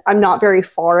 and I'm not very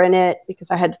far in it because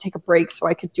I had to take a break so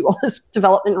I could do all this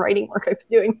development writing work I've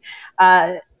been doing.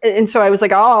 And so I was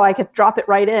like, I could drop it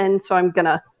right in. So I'm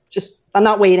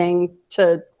not waiting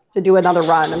to do another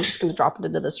run. I'm just going to drop it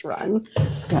into this run.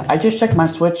 Yeah, I just checked my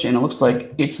Switch and it looks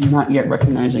like it's not yet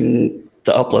recognizing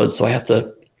the upload. So I have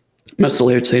to message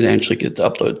later today to actually get the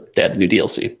upload to add the new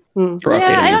DLC.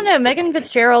 I don't know. Megan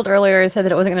Fitzgerald earlier said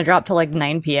that it wasn't going to drop till like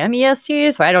 9 p.m.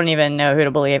 EST, so I don't even know who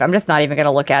to believe. I'm just not even going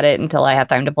to look at it until I have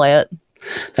time to play it.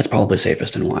 That's probably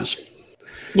safest and wise.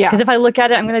 Yeah. Because if I look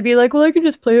at it, I'm going to be like, well, I can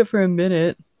just play it for a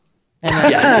minute. And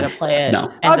then I'm going to play it.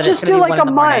 No. I'll just do like a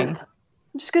month.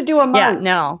 I'm just going to do a month.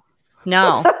 Yeah,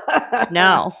 no.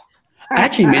 I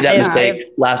actually made that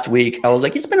mistake last week. I was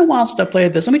like, it's been a while since I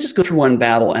played this. Let me just go through one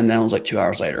battle. And then it was like 2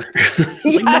 hours later.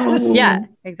 Yeah,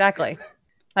 exactly.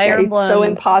 Fire Emblem it's so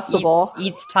impossible.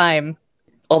 Eats time.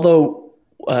 Although,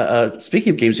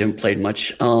 speaking of games we haven't played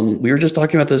much, we were just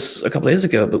talking about this a couple days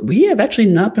ago, but we have actually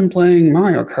not been playing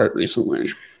Mario Kart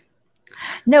recently.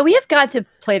 No, we have got to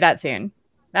play that soon.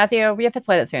 Matthew, we have to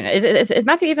play that soon. Is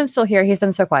Matthew even still here? He's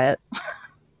been so quiet.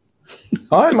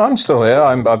 I'm still here.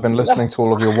 I've been listening to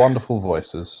all of your wonderful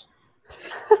voices.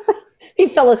 He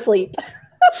fell asleep.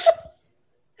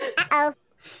 Uh-oh.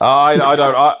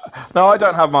 I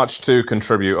don't have much to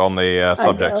contribute on the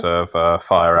subject of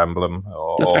Fire Emblem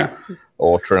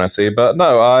or Trinity, but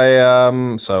no, I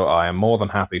am more than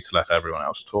happy to let everyone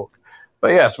else talk.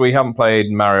 But yes, we haven't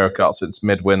played Mario Kart since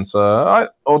Midwinter.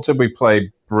 Or did we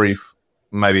play brief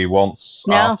maybe once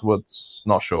afterwards?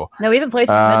 Not sure. No, we haven't played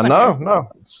since Midwinter. No.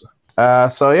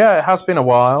 So yeah, it has been a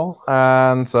while,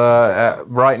 and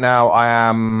right now I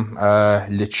am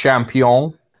le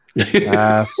champion.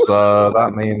 So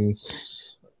that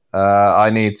means I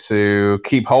need to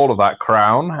keep hold of that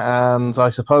crown, and I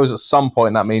suppose at some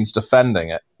point that means defending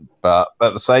it. But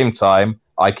at the same time,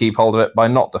 I keep hold of it by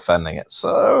not defending it.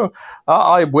 So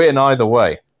I win either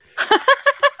way.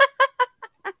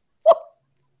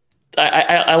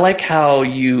 I like how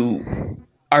you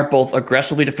are both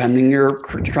aggressively defending your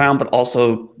crown, but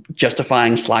also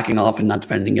justifying slacking off and not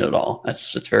defending it at all.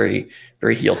 It's very,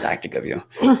 very heel tactic of you.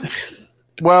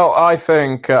 Well, I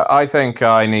think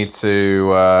I need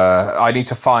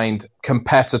to find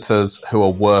competitors who are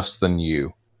worse than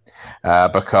you,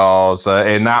 because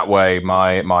in that way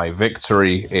my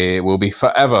victory will be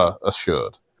forever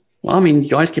assured. Well, I mean,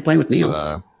 you always keep playing with Neil.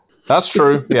 So, that's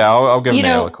true. Yeah, I'll give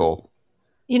Neil a call.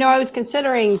 I was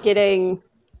considering getting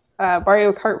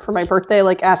Mario Kart for my birthday,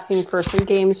 like asking for some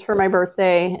games for my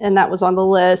birthday, and that was on the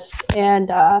list.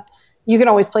 And you can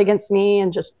always play against me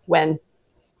and just win,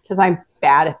 because I'm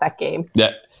bad at that game.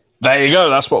 Yeah, there you go.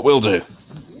 That's what we'll do.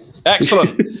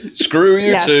 Excellent. Screw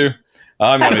you two.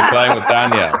 I'm going to be playing with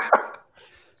Danielle.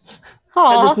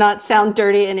 That does not sound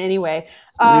dirty in any way.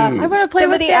 I want to play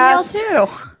with Danielle too.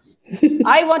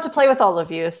 I want to play with all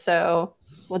of you, so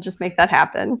we'll just make that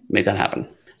happen.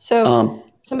 So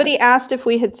somebody asked if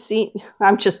we had seen...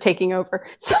 I'm just taking over.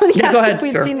 Somebody asked if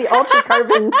we'd seen the Ultra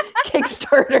Carbon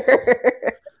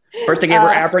Kickstarter. First I gave her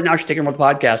Abra, now she's taking her with the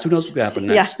podcast. Who knows what's going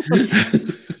to happen next? Yeah.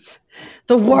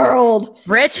 The world.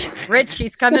 Rich,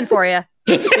 she's coming for you.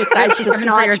 She's coming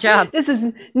for your job. This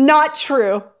is not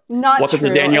true. Not Welcome true.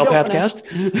 to the Danielle I don't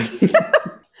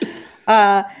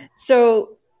Pathcast.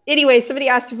 So anyway, somebody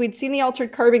asked if we'd seen the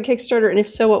Altered Carbon Kickstarter, and if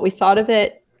so, what we thought of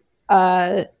it.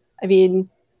 I mean,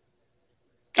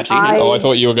 I've seen it. I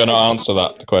thought you were going to answer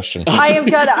that question. I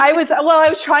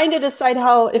was trying to decide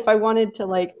if I wanted to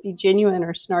like be genuine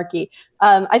or snarky.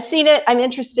 I've seen it. I'm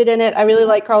interested in it. I really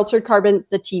like Altered Carbon,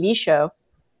 the TV show.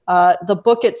 The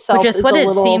book itself, which is what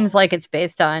it seems like it's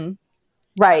based on.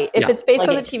 Right. If it's based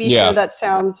on the TV show, that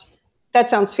sounds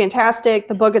fantastic.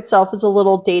 The book itself is a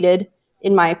little dated,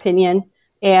 in my opinion,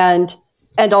 and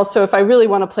also if I really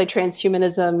want to play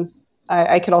transhumanism,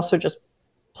 I could also just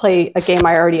play a game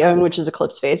I already own, which is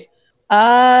Eclipse Phase.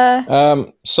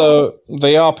 So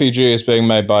the RPG is being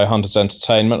made by Hunters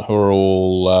Entertainment, who are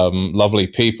all lovely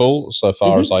people, so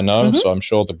far as I know. So I'm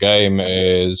sure the game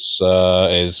is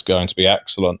going to be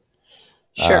excellent.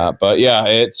 Sure. But yeah,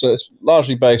 it's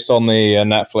largely based on the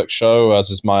Netflix show, as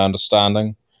is my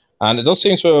understanding. And it does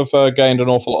seem to have gained an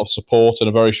awful lot of support in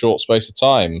a very short space of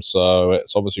time. So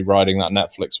it's obviously riding that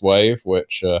Netflix wave,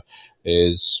 which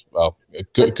is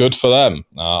good for them.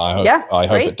 I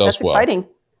hope it does well. Exciting.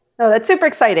 No, that's super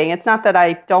exciting. It's not that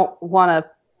I don't want to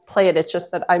play it. It's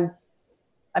just that I'm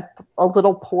a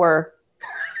little poor.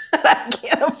 I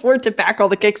can't afford to back all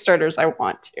the Kickstarters I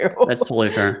want to. That's totally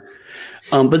fair.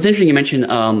 But it's interesting you mentioned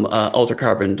Altered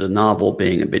Carbon, the novel,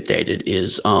 being a bit dated.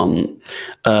 Is one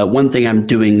thing I'm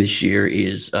doing this year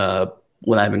is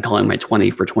what I've been calling my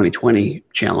 20 for 2020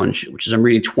 challenge, which is I'm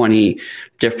reading 20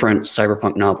 different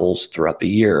cyberpunk novels throughout the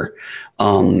year.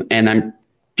 And I'm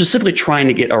specifically trying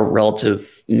to get a relative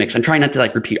mix. I'm trying not to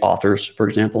like repeat authors, for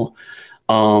example.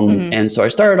 And so I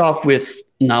started off with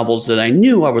novels that I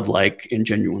knew I would like and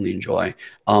genuinely enjoy.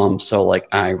 So like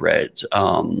I read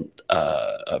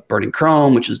Burning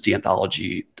Chrome, which is the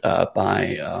anthology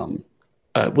by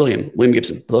William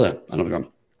Gibson. I don't know.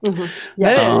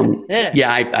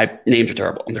 I names are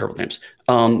terrible. I'm terrible at names.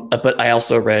 But I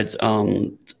also read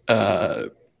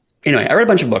anyway, I read a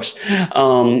bunch of books,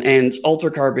 and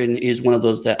Altered Carbon is one of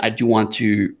those that I do want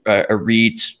to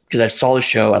read because I saw the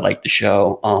show. I liked the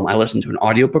show. I listened to an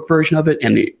audiobook version of it,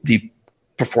 and the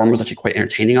performer was actually quite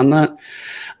entertaining on that.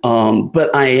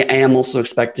 But I am also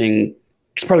expecting,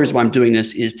 because part of the reason why I'm doing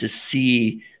this is to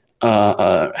see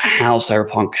how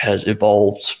cyberpunk has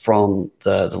evolved from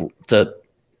the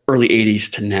early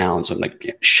 80s to now. And so I'm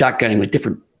like shotgunning like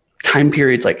different time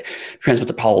periods. Like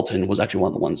Transmetropolitan was actually one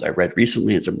of the ones I read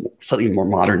recently. It's a slightly more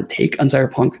modern take on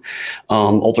cyberpunk.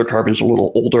 Altered Carbon is a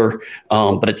little older,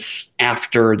 but it's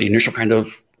after the initial kind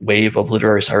of wave of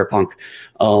literary cyberpunk.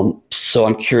 So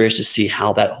I'm curious to see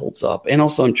how that holds up. And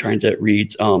also I'm trying to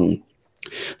read,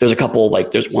 there's a couple,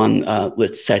 like there's one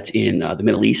that's set in the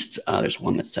Middle East. There's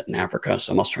one that's set in Africa.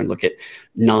 So I'm also trying to look at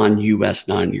non-US,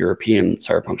 non-European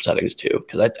cyberpunk settings too,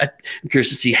 because I'm curious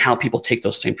to see how people take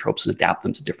those same tropes and adapt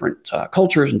them to different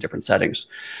cultures and different settings.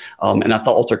 And I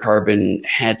thought Altered Carbon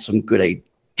had some good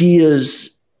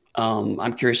ideas.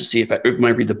 I'm curious to see if when I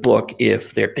read the book,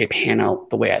 if they pan out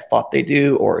the way I thought they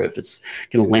do, or if it's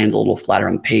going to land a little flatter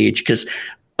on the page, because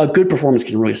a good performance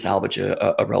can really salvage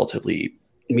a relatively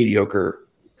mediocre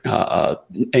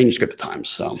manuscript at times.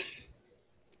 So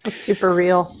it's super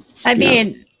real. I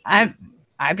mean, I'm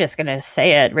just gonna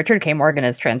say it. Richard K. Morgan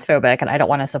is transphobic, and I don't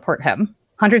want to support him.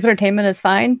 Hunters Entertainment is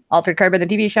fine. Altered Carbon, the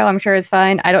TV show, I'm sure is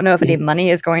fine. I don't know if any money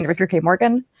is going to Richard K.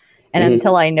 Morgan, and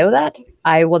until I know that,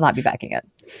 I will not be backing it.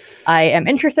 I am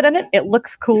interested in it. It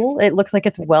looks cool. It looks like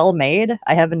it's well made.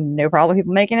 I have no problem with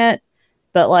people making it,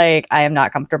 but like I am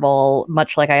not comfortable.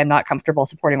 Much like I am not comfortable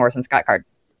supporting Orson Scott Card.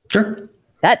 Sure.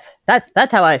 That's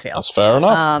how I feel. That's fair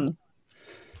enough.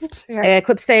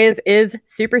 Eclipse Phase is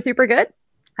super, super good.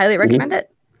 Highly recommend it.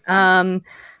 And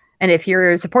if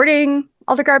you're supporting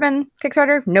Altered Carbon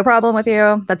Kickstarter, no problem with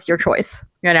you. That's your choice,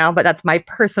 but that's my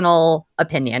personal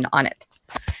opinion on it.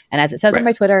 And as it says on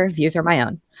my Twitter, views are my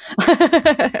own.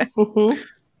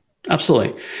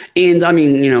 Absolutely. And I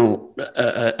mean,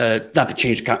 not to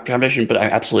change the conversation, but I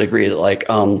absolutely agree that like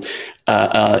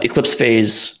Eclipse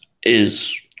Phase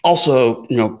is also,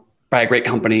 by a great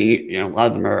company. A lot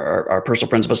of them are personal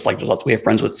friends of us. Like we have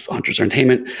friends with Hunters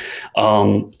Entertainment.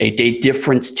 A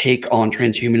different take on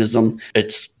transhumanism.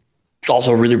 It's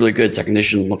also really, really good. Second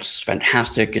edition looks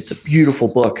fantastic. It's a beautiful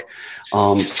book.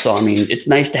 So I mean, it's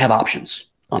nice to have options,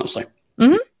 honestly.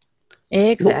 Mm-hmm.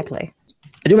 Exactly.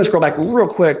 I do want to scroll back real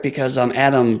quick because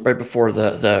Adam, right before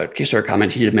the Kickstarter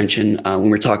comment, he did mention when we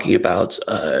were talking about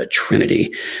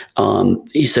Trinity,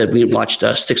 he said we watched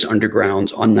Six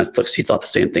Underground on Netflix. He thought the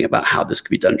same thing about how this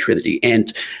could be done in Trinity.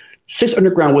 And Six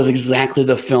Underground was exactly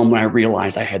the film when I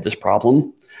realized I had this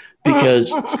problem.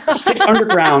 because Six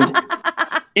Underground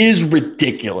is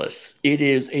ridiculous. It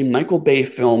is a Michael Bay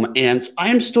film, and I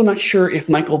am still not sure if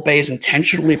Michael Bay is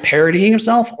intentionally parodying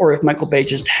himself or if Michael Bay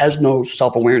just has no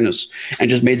self-awareness and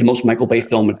just made the most Michael Bay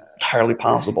film entirely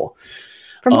possible.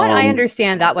 From what I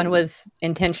understand, that one was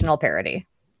intentional parody.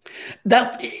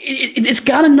 It's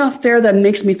got enough there that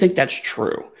makes me think that's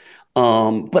true.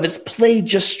 But it's played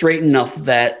just straight enough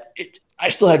that I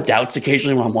still have doubts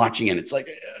occasionally when I'm watching it. It's like,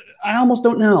 I almost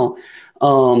don't know.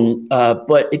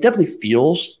 But it definitely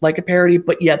feels like a parody,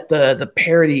 but yet the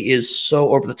parody is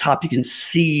so over the top. You can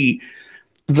see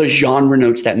the genre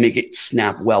notes that make it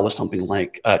snap well with something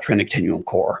like Trend Continuum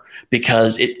Core,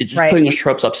 because it's just putting those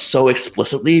tropes up so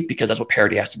explicitly, because that's what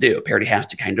parody has to do. Parody has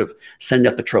to kind of send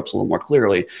up the tropes a little more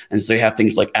clearly. And so you have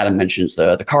things like Adam mentions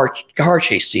the car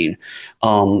chase scene.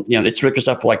 It's ridiculous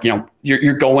stuff like,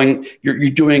 you're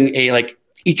doing a like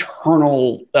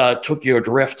eternal Tokyo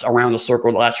drift around the circle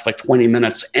that lasts for like 20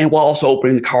 minutes, and while also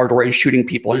opening the car door and shooting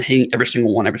people and hitting every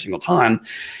single one every single time.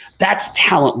 That's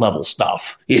talent level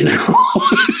stuff,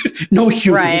 No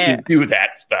human can do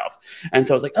that stuff. And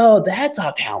so I was like, oh, that's how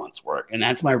talents work. And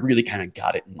that's when I really kind of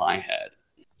got it in my head.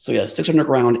 So yeah, Six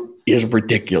Underground is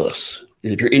ridiculous.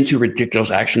 And if you're into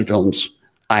ridiculous action films,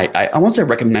 I won't say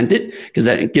recommend it, because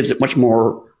that it gives it much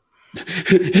more.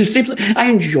 It seems like I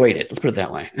enjoyed it. Let's put it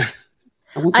that way.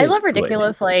 I love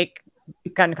ridiculous, like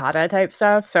gun kata type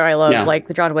stuff. So I love like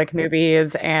the John Wick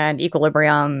movies and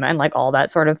Equilibrium and like all that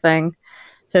sort of thing.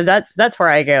 So that's where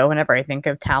I go whenever I think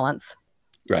of talents.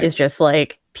 Right. It's just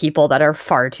like people that are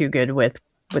far too good with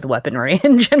weaponry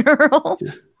in general.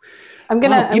 Yeah. I'm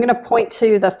gonna point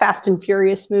to the Fast and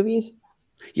Furious movies.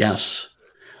 Yes.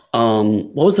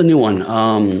 What was the new one?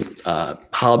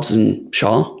 Hobbs and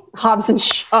Shaw. Hobbs and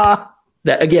Shaw.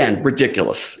 That again,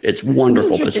 ridiculous. It's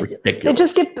wonderful, but it's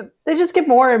ridiculous. They just get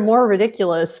more and more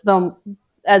ridiculous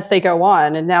as they go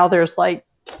on, and now there's like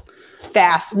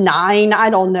Fast 9. I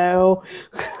don't know.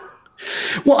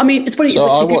 Well, I mean, it's funny. So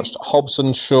I watched Hobbs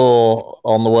and Shaw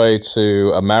on the way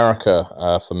to America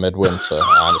for midwinter,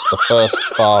 and it's the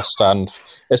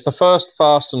first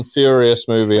Fast and Furious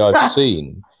movie I've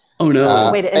seen. Oh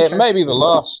no! It may be the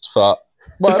last.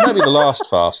 Well, maybe the last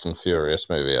Fast and Furious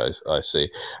movie I see.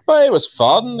 But it was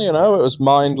fun, it was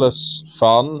mindless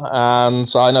fun.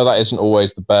 And I know that isn't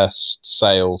always the best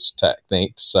sales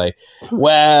technique to say,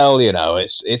 well,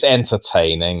 it's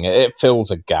entertaining. It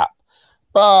fills a gap.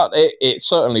 But it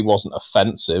certainly wasn't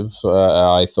offensive.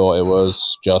 I thought it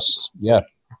was just,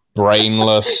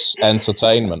 brainless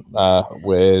entertainment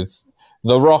with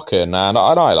The Rock in. And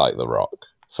I like The Rock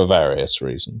for various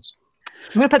reasons.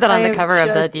 I'm going to put that on the cover of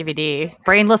the DVD.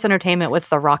 Brainless entertainment with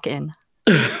The Rock in.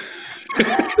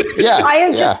 Yeah.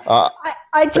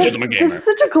 This is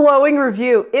such a glowing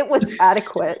review. It was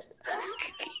adequate.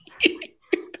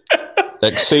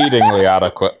 Exceedingly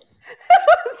adequate.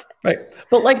 Right.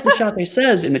 But like the Shate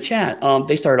says in the chat,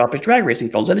 they started off as drag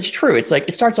racing films. And it's true. It's like,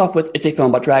 it starts off with, it's a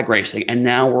film about drag racing. And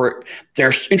now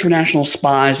there's international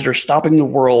spies that are stopping the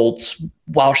world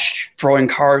while throwing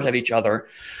cars at each other.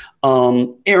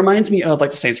 It reminds me of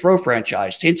like the Saints Row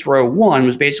franchise. Saints Row 1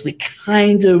 was basically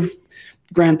kind of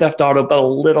Grand Theft Auto, but a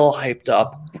little hyped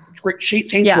up.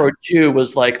 Saints Row 2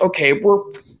 was like, okay, we're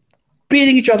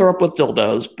beating each other up with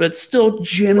dildos, but still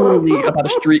generally about a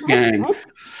street gang.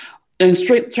 And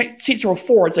Saints Row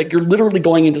 4, it's like you're literally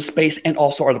going into space and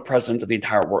also are the president of the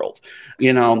entire world,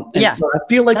 And so I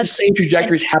feel like the same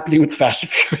trajectory is happening with the Fast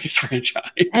and Furious franchise.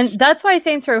 And that's why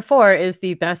Saints Row 4 is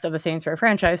the best of the Saints Row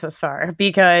franchise thus far,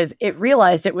 because it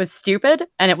realized it was stupid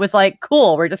and it was like,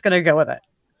 cool, we're just going to go with it.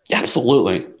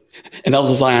 Absolutely. And that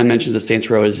was Zion mentions that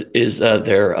Saints Row is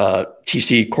their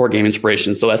TC core game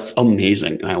inspiration. So that's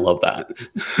amazing. And I love that.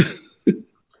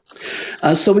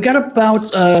 So we got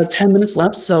about 10 minutes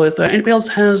left. So if anybody else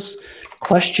has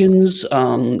questions,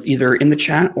 either in the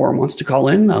chat or wants to call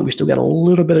in, we still got a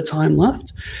little bit of time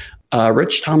left.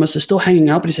 Rich Thomas is still hanging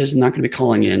out, but he says he's not going to be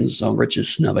calling in. So Rich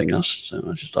is snubbing us. So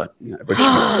I just thought,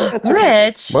 Rich.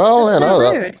 Rich. Well,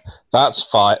 that's that's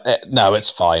fine. No,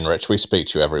 it's fine, Rich. We speak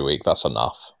to you every week. That's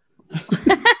enough.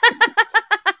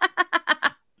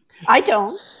 I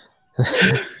don't.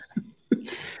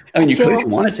 I mean, you could if you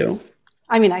wanted to.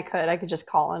 I mean, I could just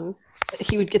call him.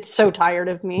 He would get so tired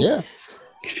of me. Yeah.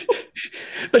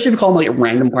 Especially if you call him like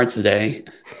random parts of the day.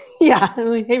 Yeah. I'm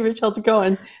like, hey, Rich, how's it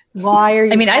going? Why are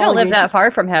you? I mean, I don't live that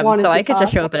far from him, so I could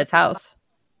just show up at his house.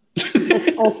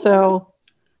 That's also,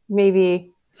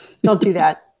 maybe don't do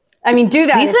that. I mean, do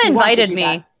that. Lisa invited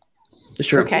me. It's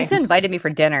true. Okay. Lisa invited me for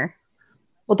dinner.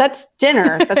 Well, that's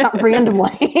dinner. That's not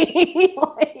randomly.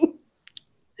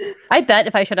 I bet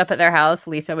if I showed up at their house,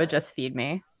 Lisa would just feed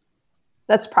me.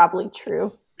 That's probably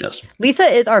true. Yes. Lisa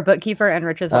is our bookkeeper and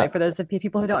Rich's wife, for those of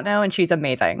people who don't know, and she's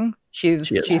amazing. She's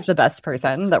the best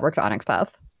person that works at Onyx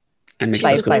Path. And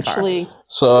she's essentially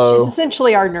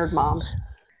our nerd mom.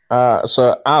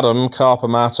 So Adam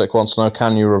Carpomatic wants to know,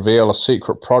 can you reveal a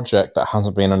secret project that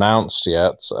hasn't been announced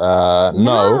yet?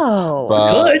 No.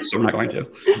 But I'm not going to.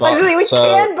 Actually, we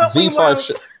can, but we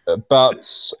won't. But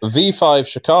V5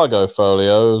 Chicago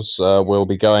folios will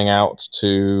be going out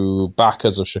to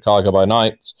backers of Chicago by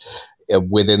Night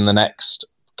within the next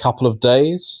couple of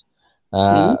days.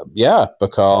 Yeah,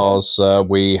 because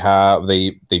we have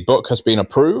the book has been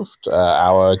approved.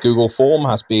 Our Google form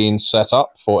has been set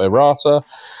up for errata,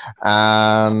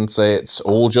 and it's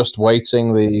all just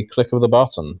waiting the click of the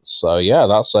button. So yeah,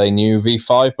 that's a new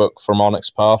V5 book from Onyx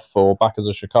Path for backers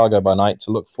of Chicago by Night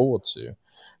to look forward to.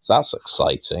 So that's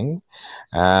exciting.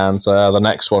 And the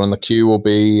next one in the queue will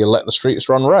be Let the Streets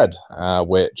Run Red,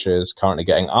 which is currently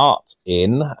getting art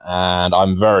in. And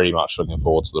I'm very much looking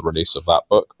forward to the release of that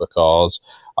book because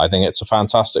I think it's a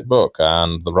fantastic book.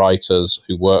 And the writers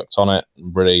who worked on it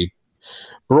really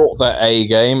brought their A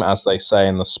game, as they say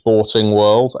in the sporting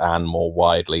world and more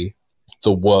widely,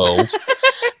 the world.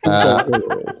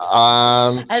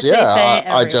 I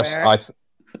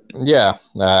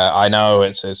know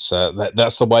it's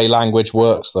that's the way language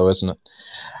works, though, isn't it?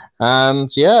 And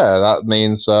yeah, that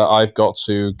means I've got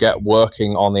to get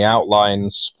working on the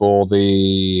outlines for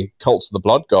the Cult of the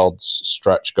Blood Gods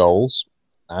stretch goals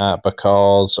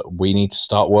because we need to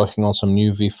start working on some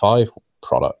new V5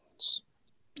 products.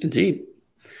 Indeed.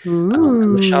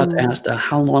 Rashad asked,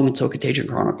 how long until Contagion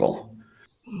Chronicle?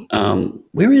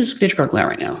 Where is Contagion Chronicle at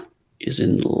right now? Is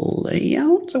in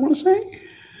layout, I want to say?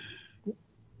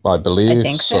 I believe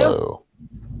think so.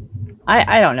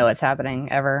 I don't know what's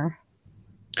happening ever.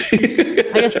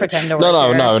 I just pretend to work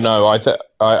No.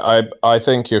 I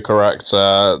think you're correct.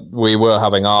 We were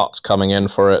having art coming in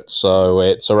for it, so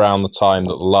it's around the time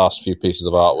that the last few pieces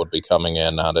of art would be coming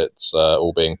in, and it's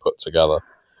all being put together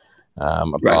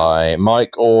by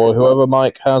Mike or whoever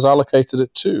Mike has allocated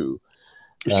it to.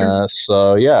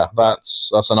 So yeah,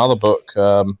 that's another book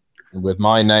with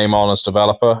my name on as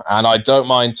developer, and I don't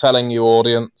mind telling you,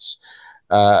 audience,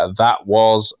 that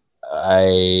was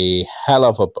a hell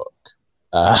of a book.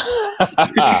 I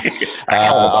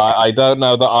don't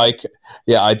know that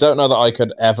I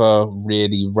could ever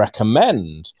really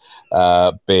recommend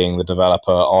being the developer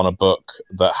on a book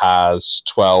that has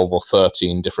 12 or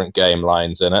 13 different game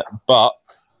lines in it, but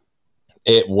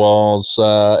it was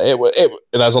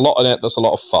there's a lot in it that's a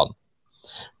lot of fun,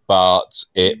 but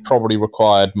it probably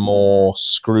required more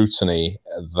scrutiny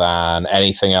than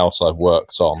anything else I've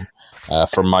worked on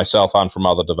from myself and from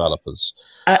other developers.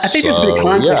 I think there's a bit of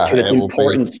context to it. The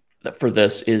importance for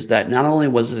this is that not only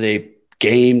was it a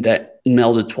game that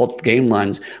melded 12 game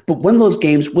lines, but one of those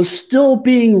games was still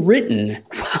being written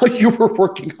while you were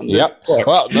working on this book.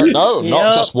 Well,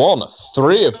 not just one.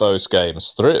 3 of those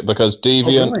games. 3, because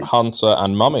Deviant, Hunter,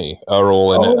 and Mummy are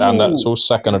all in it, and that's all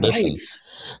second edition.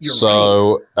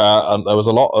 So and there was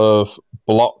a lot of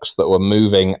blocks that were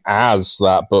moving as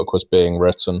that book was being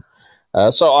written.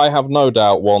 So I have no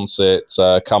doubt once it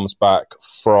comes back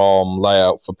from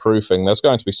layout for proofing, there's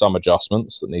going to be some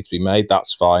adjustments that need to be made.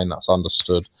 That's fine. That's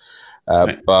understood.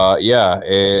 But yeah,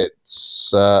 it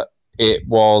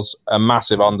was a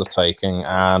massive undertaking,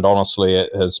 and honestly,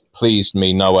 it has pleased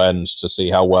me no end to see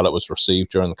how well it was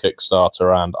received during the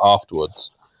Kickstarter and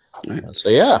afterwards. So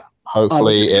yeah,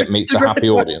 hopefully it meets a happy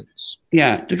audience.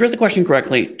 Yeah, to address the question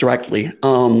directly,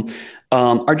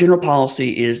 our general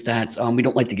policy is that we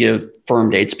don't like to give firm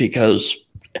dates because,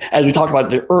 as we talked about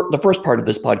the first part of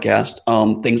this podcast,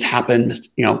 things happen.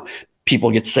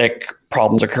 People get sick,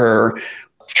 problems occur,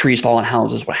 trees fall on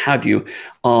houses, what have you,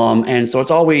 and so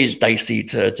it's always dicey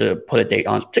to put a date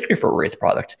on, particularly for a Wraith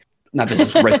product. Not that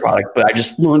it's a Wraith product, but I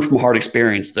just learned from hard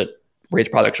experience that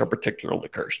Wraith products are particularly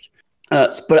cursed.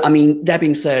 But I mean, that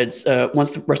being said,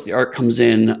 once the rest of the art comes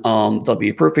in, there'll be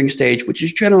a proofing stage, which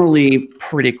is generally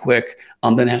pretty quick.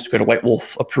 Then it has to go to White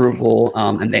Wolf approval,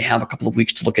 and they have a couple of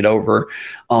weeks to look it over,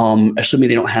 assuming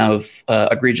they don't have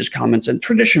egregious comments. And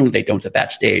traditionally, they don't at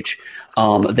that stage.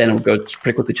 Then it will go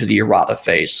pretty quickly to the errata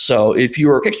phase. So if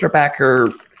you're a Kickstarter backer,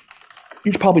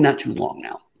 it's probably not too long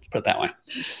now. Let's put it that way.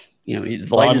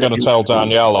 I'm going to tell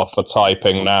Danielle off for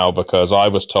typing now because I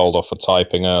was told off for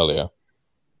typing earlier.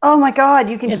 Oh my God,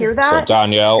 you can hear that? So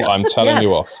Danielle, I'm telling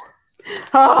you off.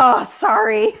 Oh,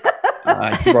 sorry.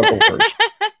 You go first.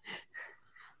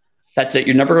 That's it.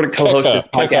 You're never going to co-host this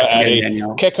podcast again,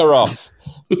 Danielle. Kick her off.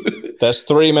 There's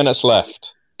 3 minutes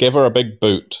left. Give her a big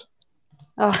boot.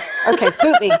 Oh, okay,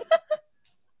 boot me.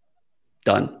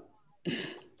 Done.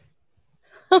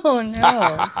 Oh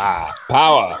no!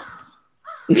 Power.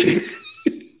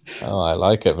 Oh, I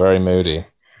like it. Very moody.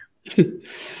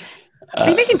 Are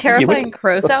you making terrifying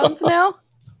crow sounds now?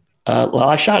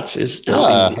 Lala Shots is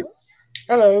now in here.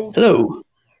 Hello. Hello.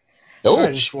 Oh,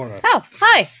 I just want to Oh,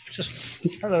 hi.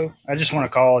 hello. I just want to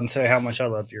call and say how much I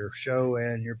love your show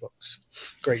and your books.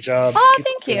 Great job. Oh, Keep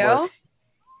thank up the good you. work.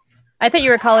 I thought you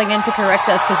were calling in to correct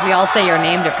us because we all say your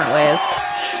name different ways.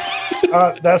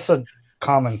 That's a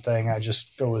common thing. I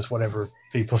just go with whatever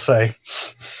people say.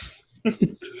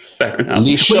 Fair enough.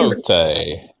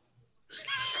 Lishote.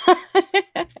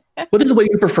 What is the way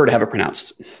you prefer to have it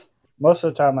pronounced? Most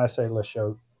of the time I say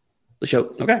Lishote. The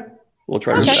show. Okay. We'll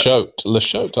try to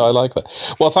Lishote. I like that.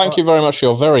 Well, thank you very much for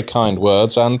your very kind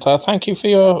words, and thank you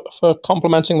for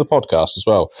complimenting the podcast as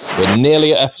well. We're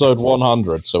nearly at episode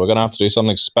 100, so we're going to have to do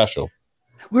something special.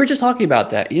 We were just talking about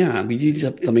that. Yeah, we need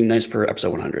something nice for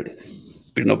episode 100.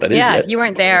 We don't know what that is Yeah, yet. you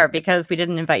weren't there because we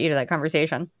didn't invite you to that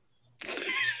conversation.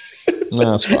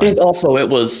 No, that's fine. And also, it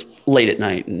was late at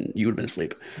night, and you would have been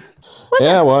asleep.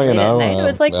 Yeah, well, you Late at know. night. It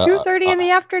was like 2:30 in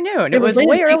the afternoon. It was late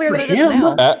way at night earlier for than it is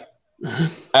him. now.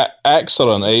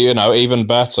 Excellent. You know, even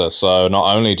better. So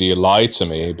not only do you lie to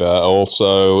me, but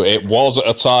also it was at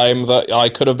a time that I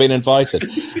could have been invited.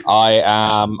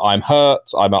 I'm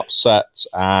hurt, I'm upset,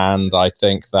 and I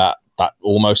think that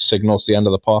almost signals the end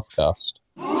of the Pathcast.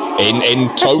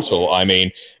 In total, I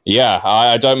mean, yeah,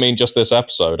 I don't mean just this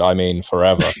episode, I mean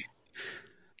forever.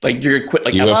 Like you're quit.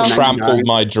 Like You have episode trampled 99.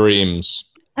 my dreams.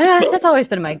 That's always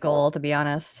been my goal, to be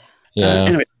honest. Yeah.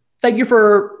 Anyway, thank you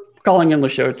for calling in,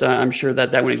 Lishote. I'm sure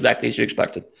that went exactly as you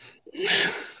expected. Okay,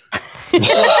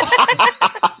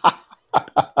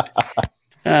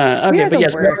 We are but the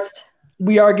yes, worst.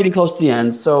 we are getting close to the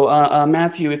end. So,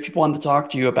 Matthew, if people want to talk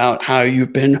to you about how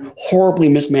you've been horribly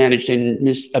mismanaged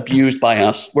and abused by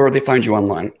us, where would they find you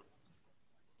online?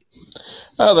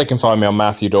 They can find me on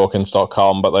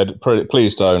MatthewDawkins.com, but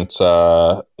please don't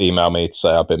email me to say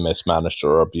I've been mismanaged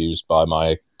or abused by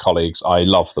my colleagues. I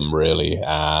love them really,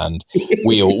 and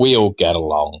we all get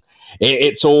along.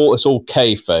 It's all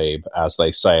kayfabe, as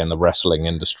they say in the wrestling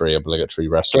industry. Obligatory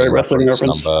wrestling reference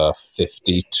number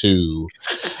 52,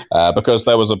 because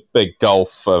there was a big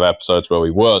gulf of episodes where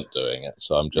we weren't doing it,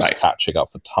 so I'm just catching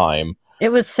up for time.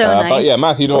 It was so nice. But yeah,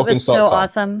 MatthewDawkins.com. It was so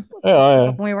awesome. Yeah.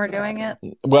 When we were doing it.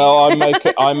 Well,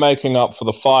 I'm making up for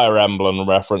the Fire Emblem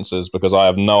references because I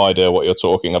have no idea what you're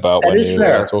talking about when you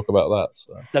talk about that.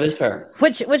 So. That is fair.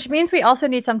 Which means we also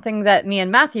need something that me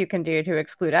and Matthew can do to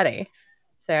exclude Eddie.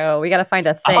 So we got to find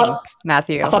a thing,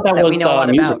 Matthew. I thought that was we know a lot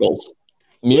musicals.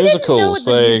 About. You didn't know what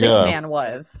the there you Music go. Man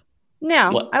was.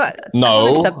 No, I no,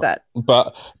 don't accept that.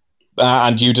 But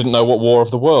and you didn't know what War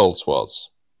of the Worlds was,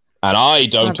 and I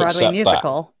don't Broadway accept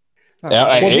musical. that.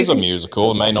 Yeah, it is a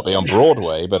musical. It may not be on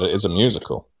Broadway, but it is a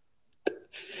musical.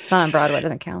 It's not on Broadway. It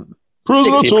doesn't count.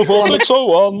 Prisoner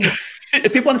 24601.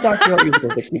 If people want to talk to you about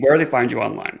musicals, Dixie, where do they find you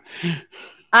online?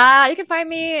 You can find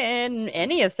me in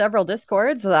any of several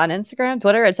Discords on Instagram,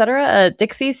 Twitter, etc.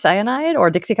 Dixie Cyanide or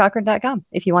DixieCochran.com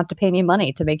if you want to pay me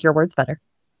money to make your words better.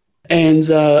 And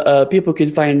people can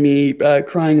find me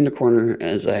crying in the corner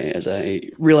as I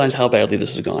realize how badly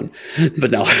this has gone.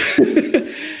 But no,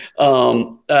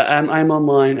 I'm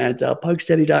online at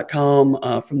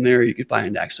pugsteady.com. From there, you can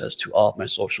find access to all of my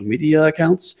social media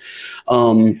accounts.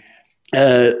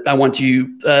 I want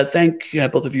to thank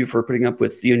both of you for putting up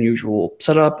with the unusual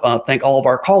setup. Thank all of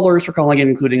our callers for calling in,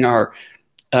 including our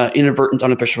inadvertent,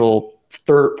 unofficial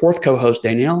fourth co-host,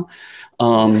 Danielle.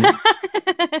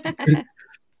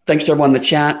 Thanks to everyone in the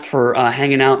chat for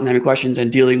hanging out and having questions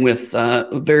and dealing with a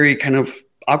very kind of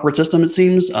awkward system, it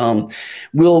seems.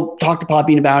 We'll talk to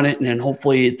Podbean about it, and then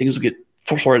hopefully things will get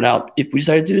sorted out if we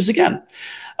decide to do this again.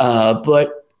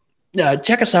 But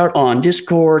check us out on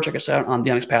Discord. Check us out on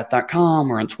theonyxpath.com.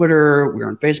 We're on Twitter. We're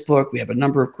on Facebook. We have a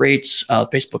number of great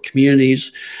Facebook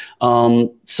communities.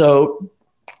 So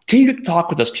continue to talk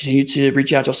with us. Continue to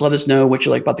reach out to us. Let us know what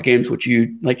you like about the games, what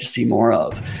you'd like to see more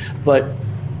of. But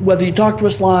whether you talk to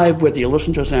us live, whether you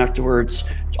listen to us afterwards,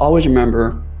 always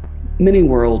remember, many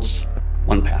worlds,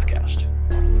 one Pathcast.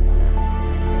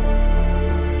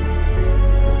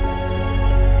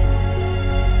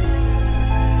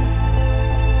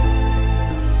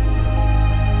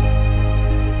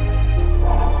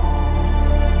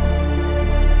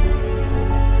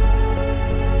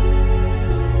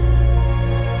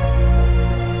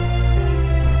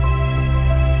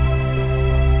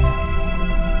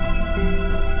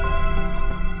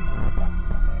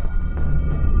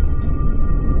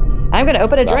 I'm going to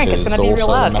open a That drink. It's is going to be real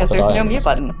also loud because there's no method mute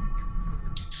button.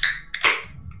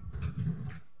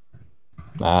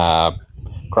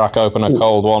 Crack open a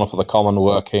cold one for the common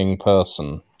working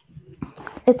person.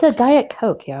 It's a Diet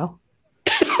Coke, yo.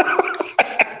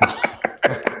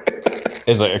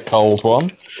 Is it a cold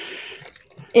one?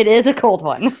 It is a cold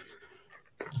one.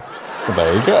 Well,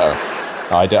 there you go.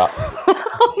 I do.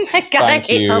 Oh my god, I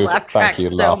hate the laugh track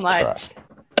so much.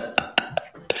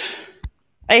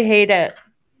 I hate it.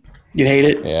 You hate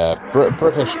it? Yeah,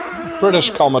 British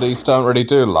comedies don't really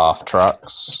do laugh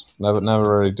tracks.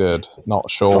 Never really did. Not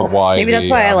sure why. Maybe that's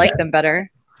why I like them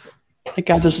better. Thank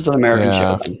God this is an American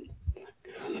show.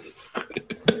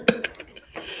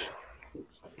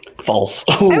 False.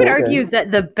 I would argue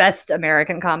that the best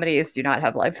American comedies do not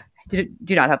have laugh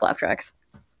tracks.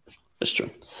 That's true.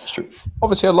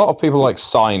 Obviously, a lot of people like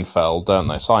Seinfeld, don't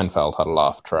they? Seinfeld had a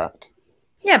laugh track.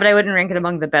 Yeah, but I wouldn't rank it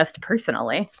among the best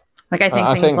personally. Like I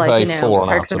think things like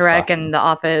Parks and Rec and The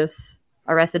Office,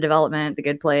 Arrested Development, The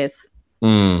Good Place.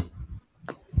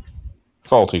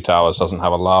 Faulty Towers doesn't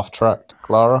have a laugh track,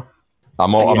 Clara.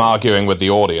 I'm arguing with the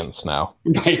audience now.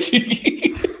 Right.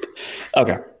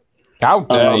 Okay. How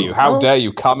dare you? How dare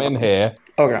you come in here?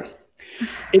 Okay.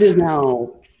 It is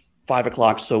now 5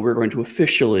 o'clock, so we're going to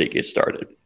officially get started.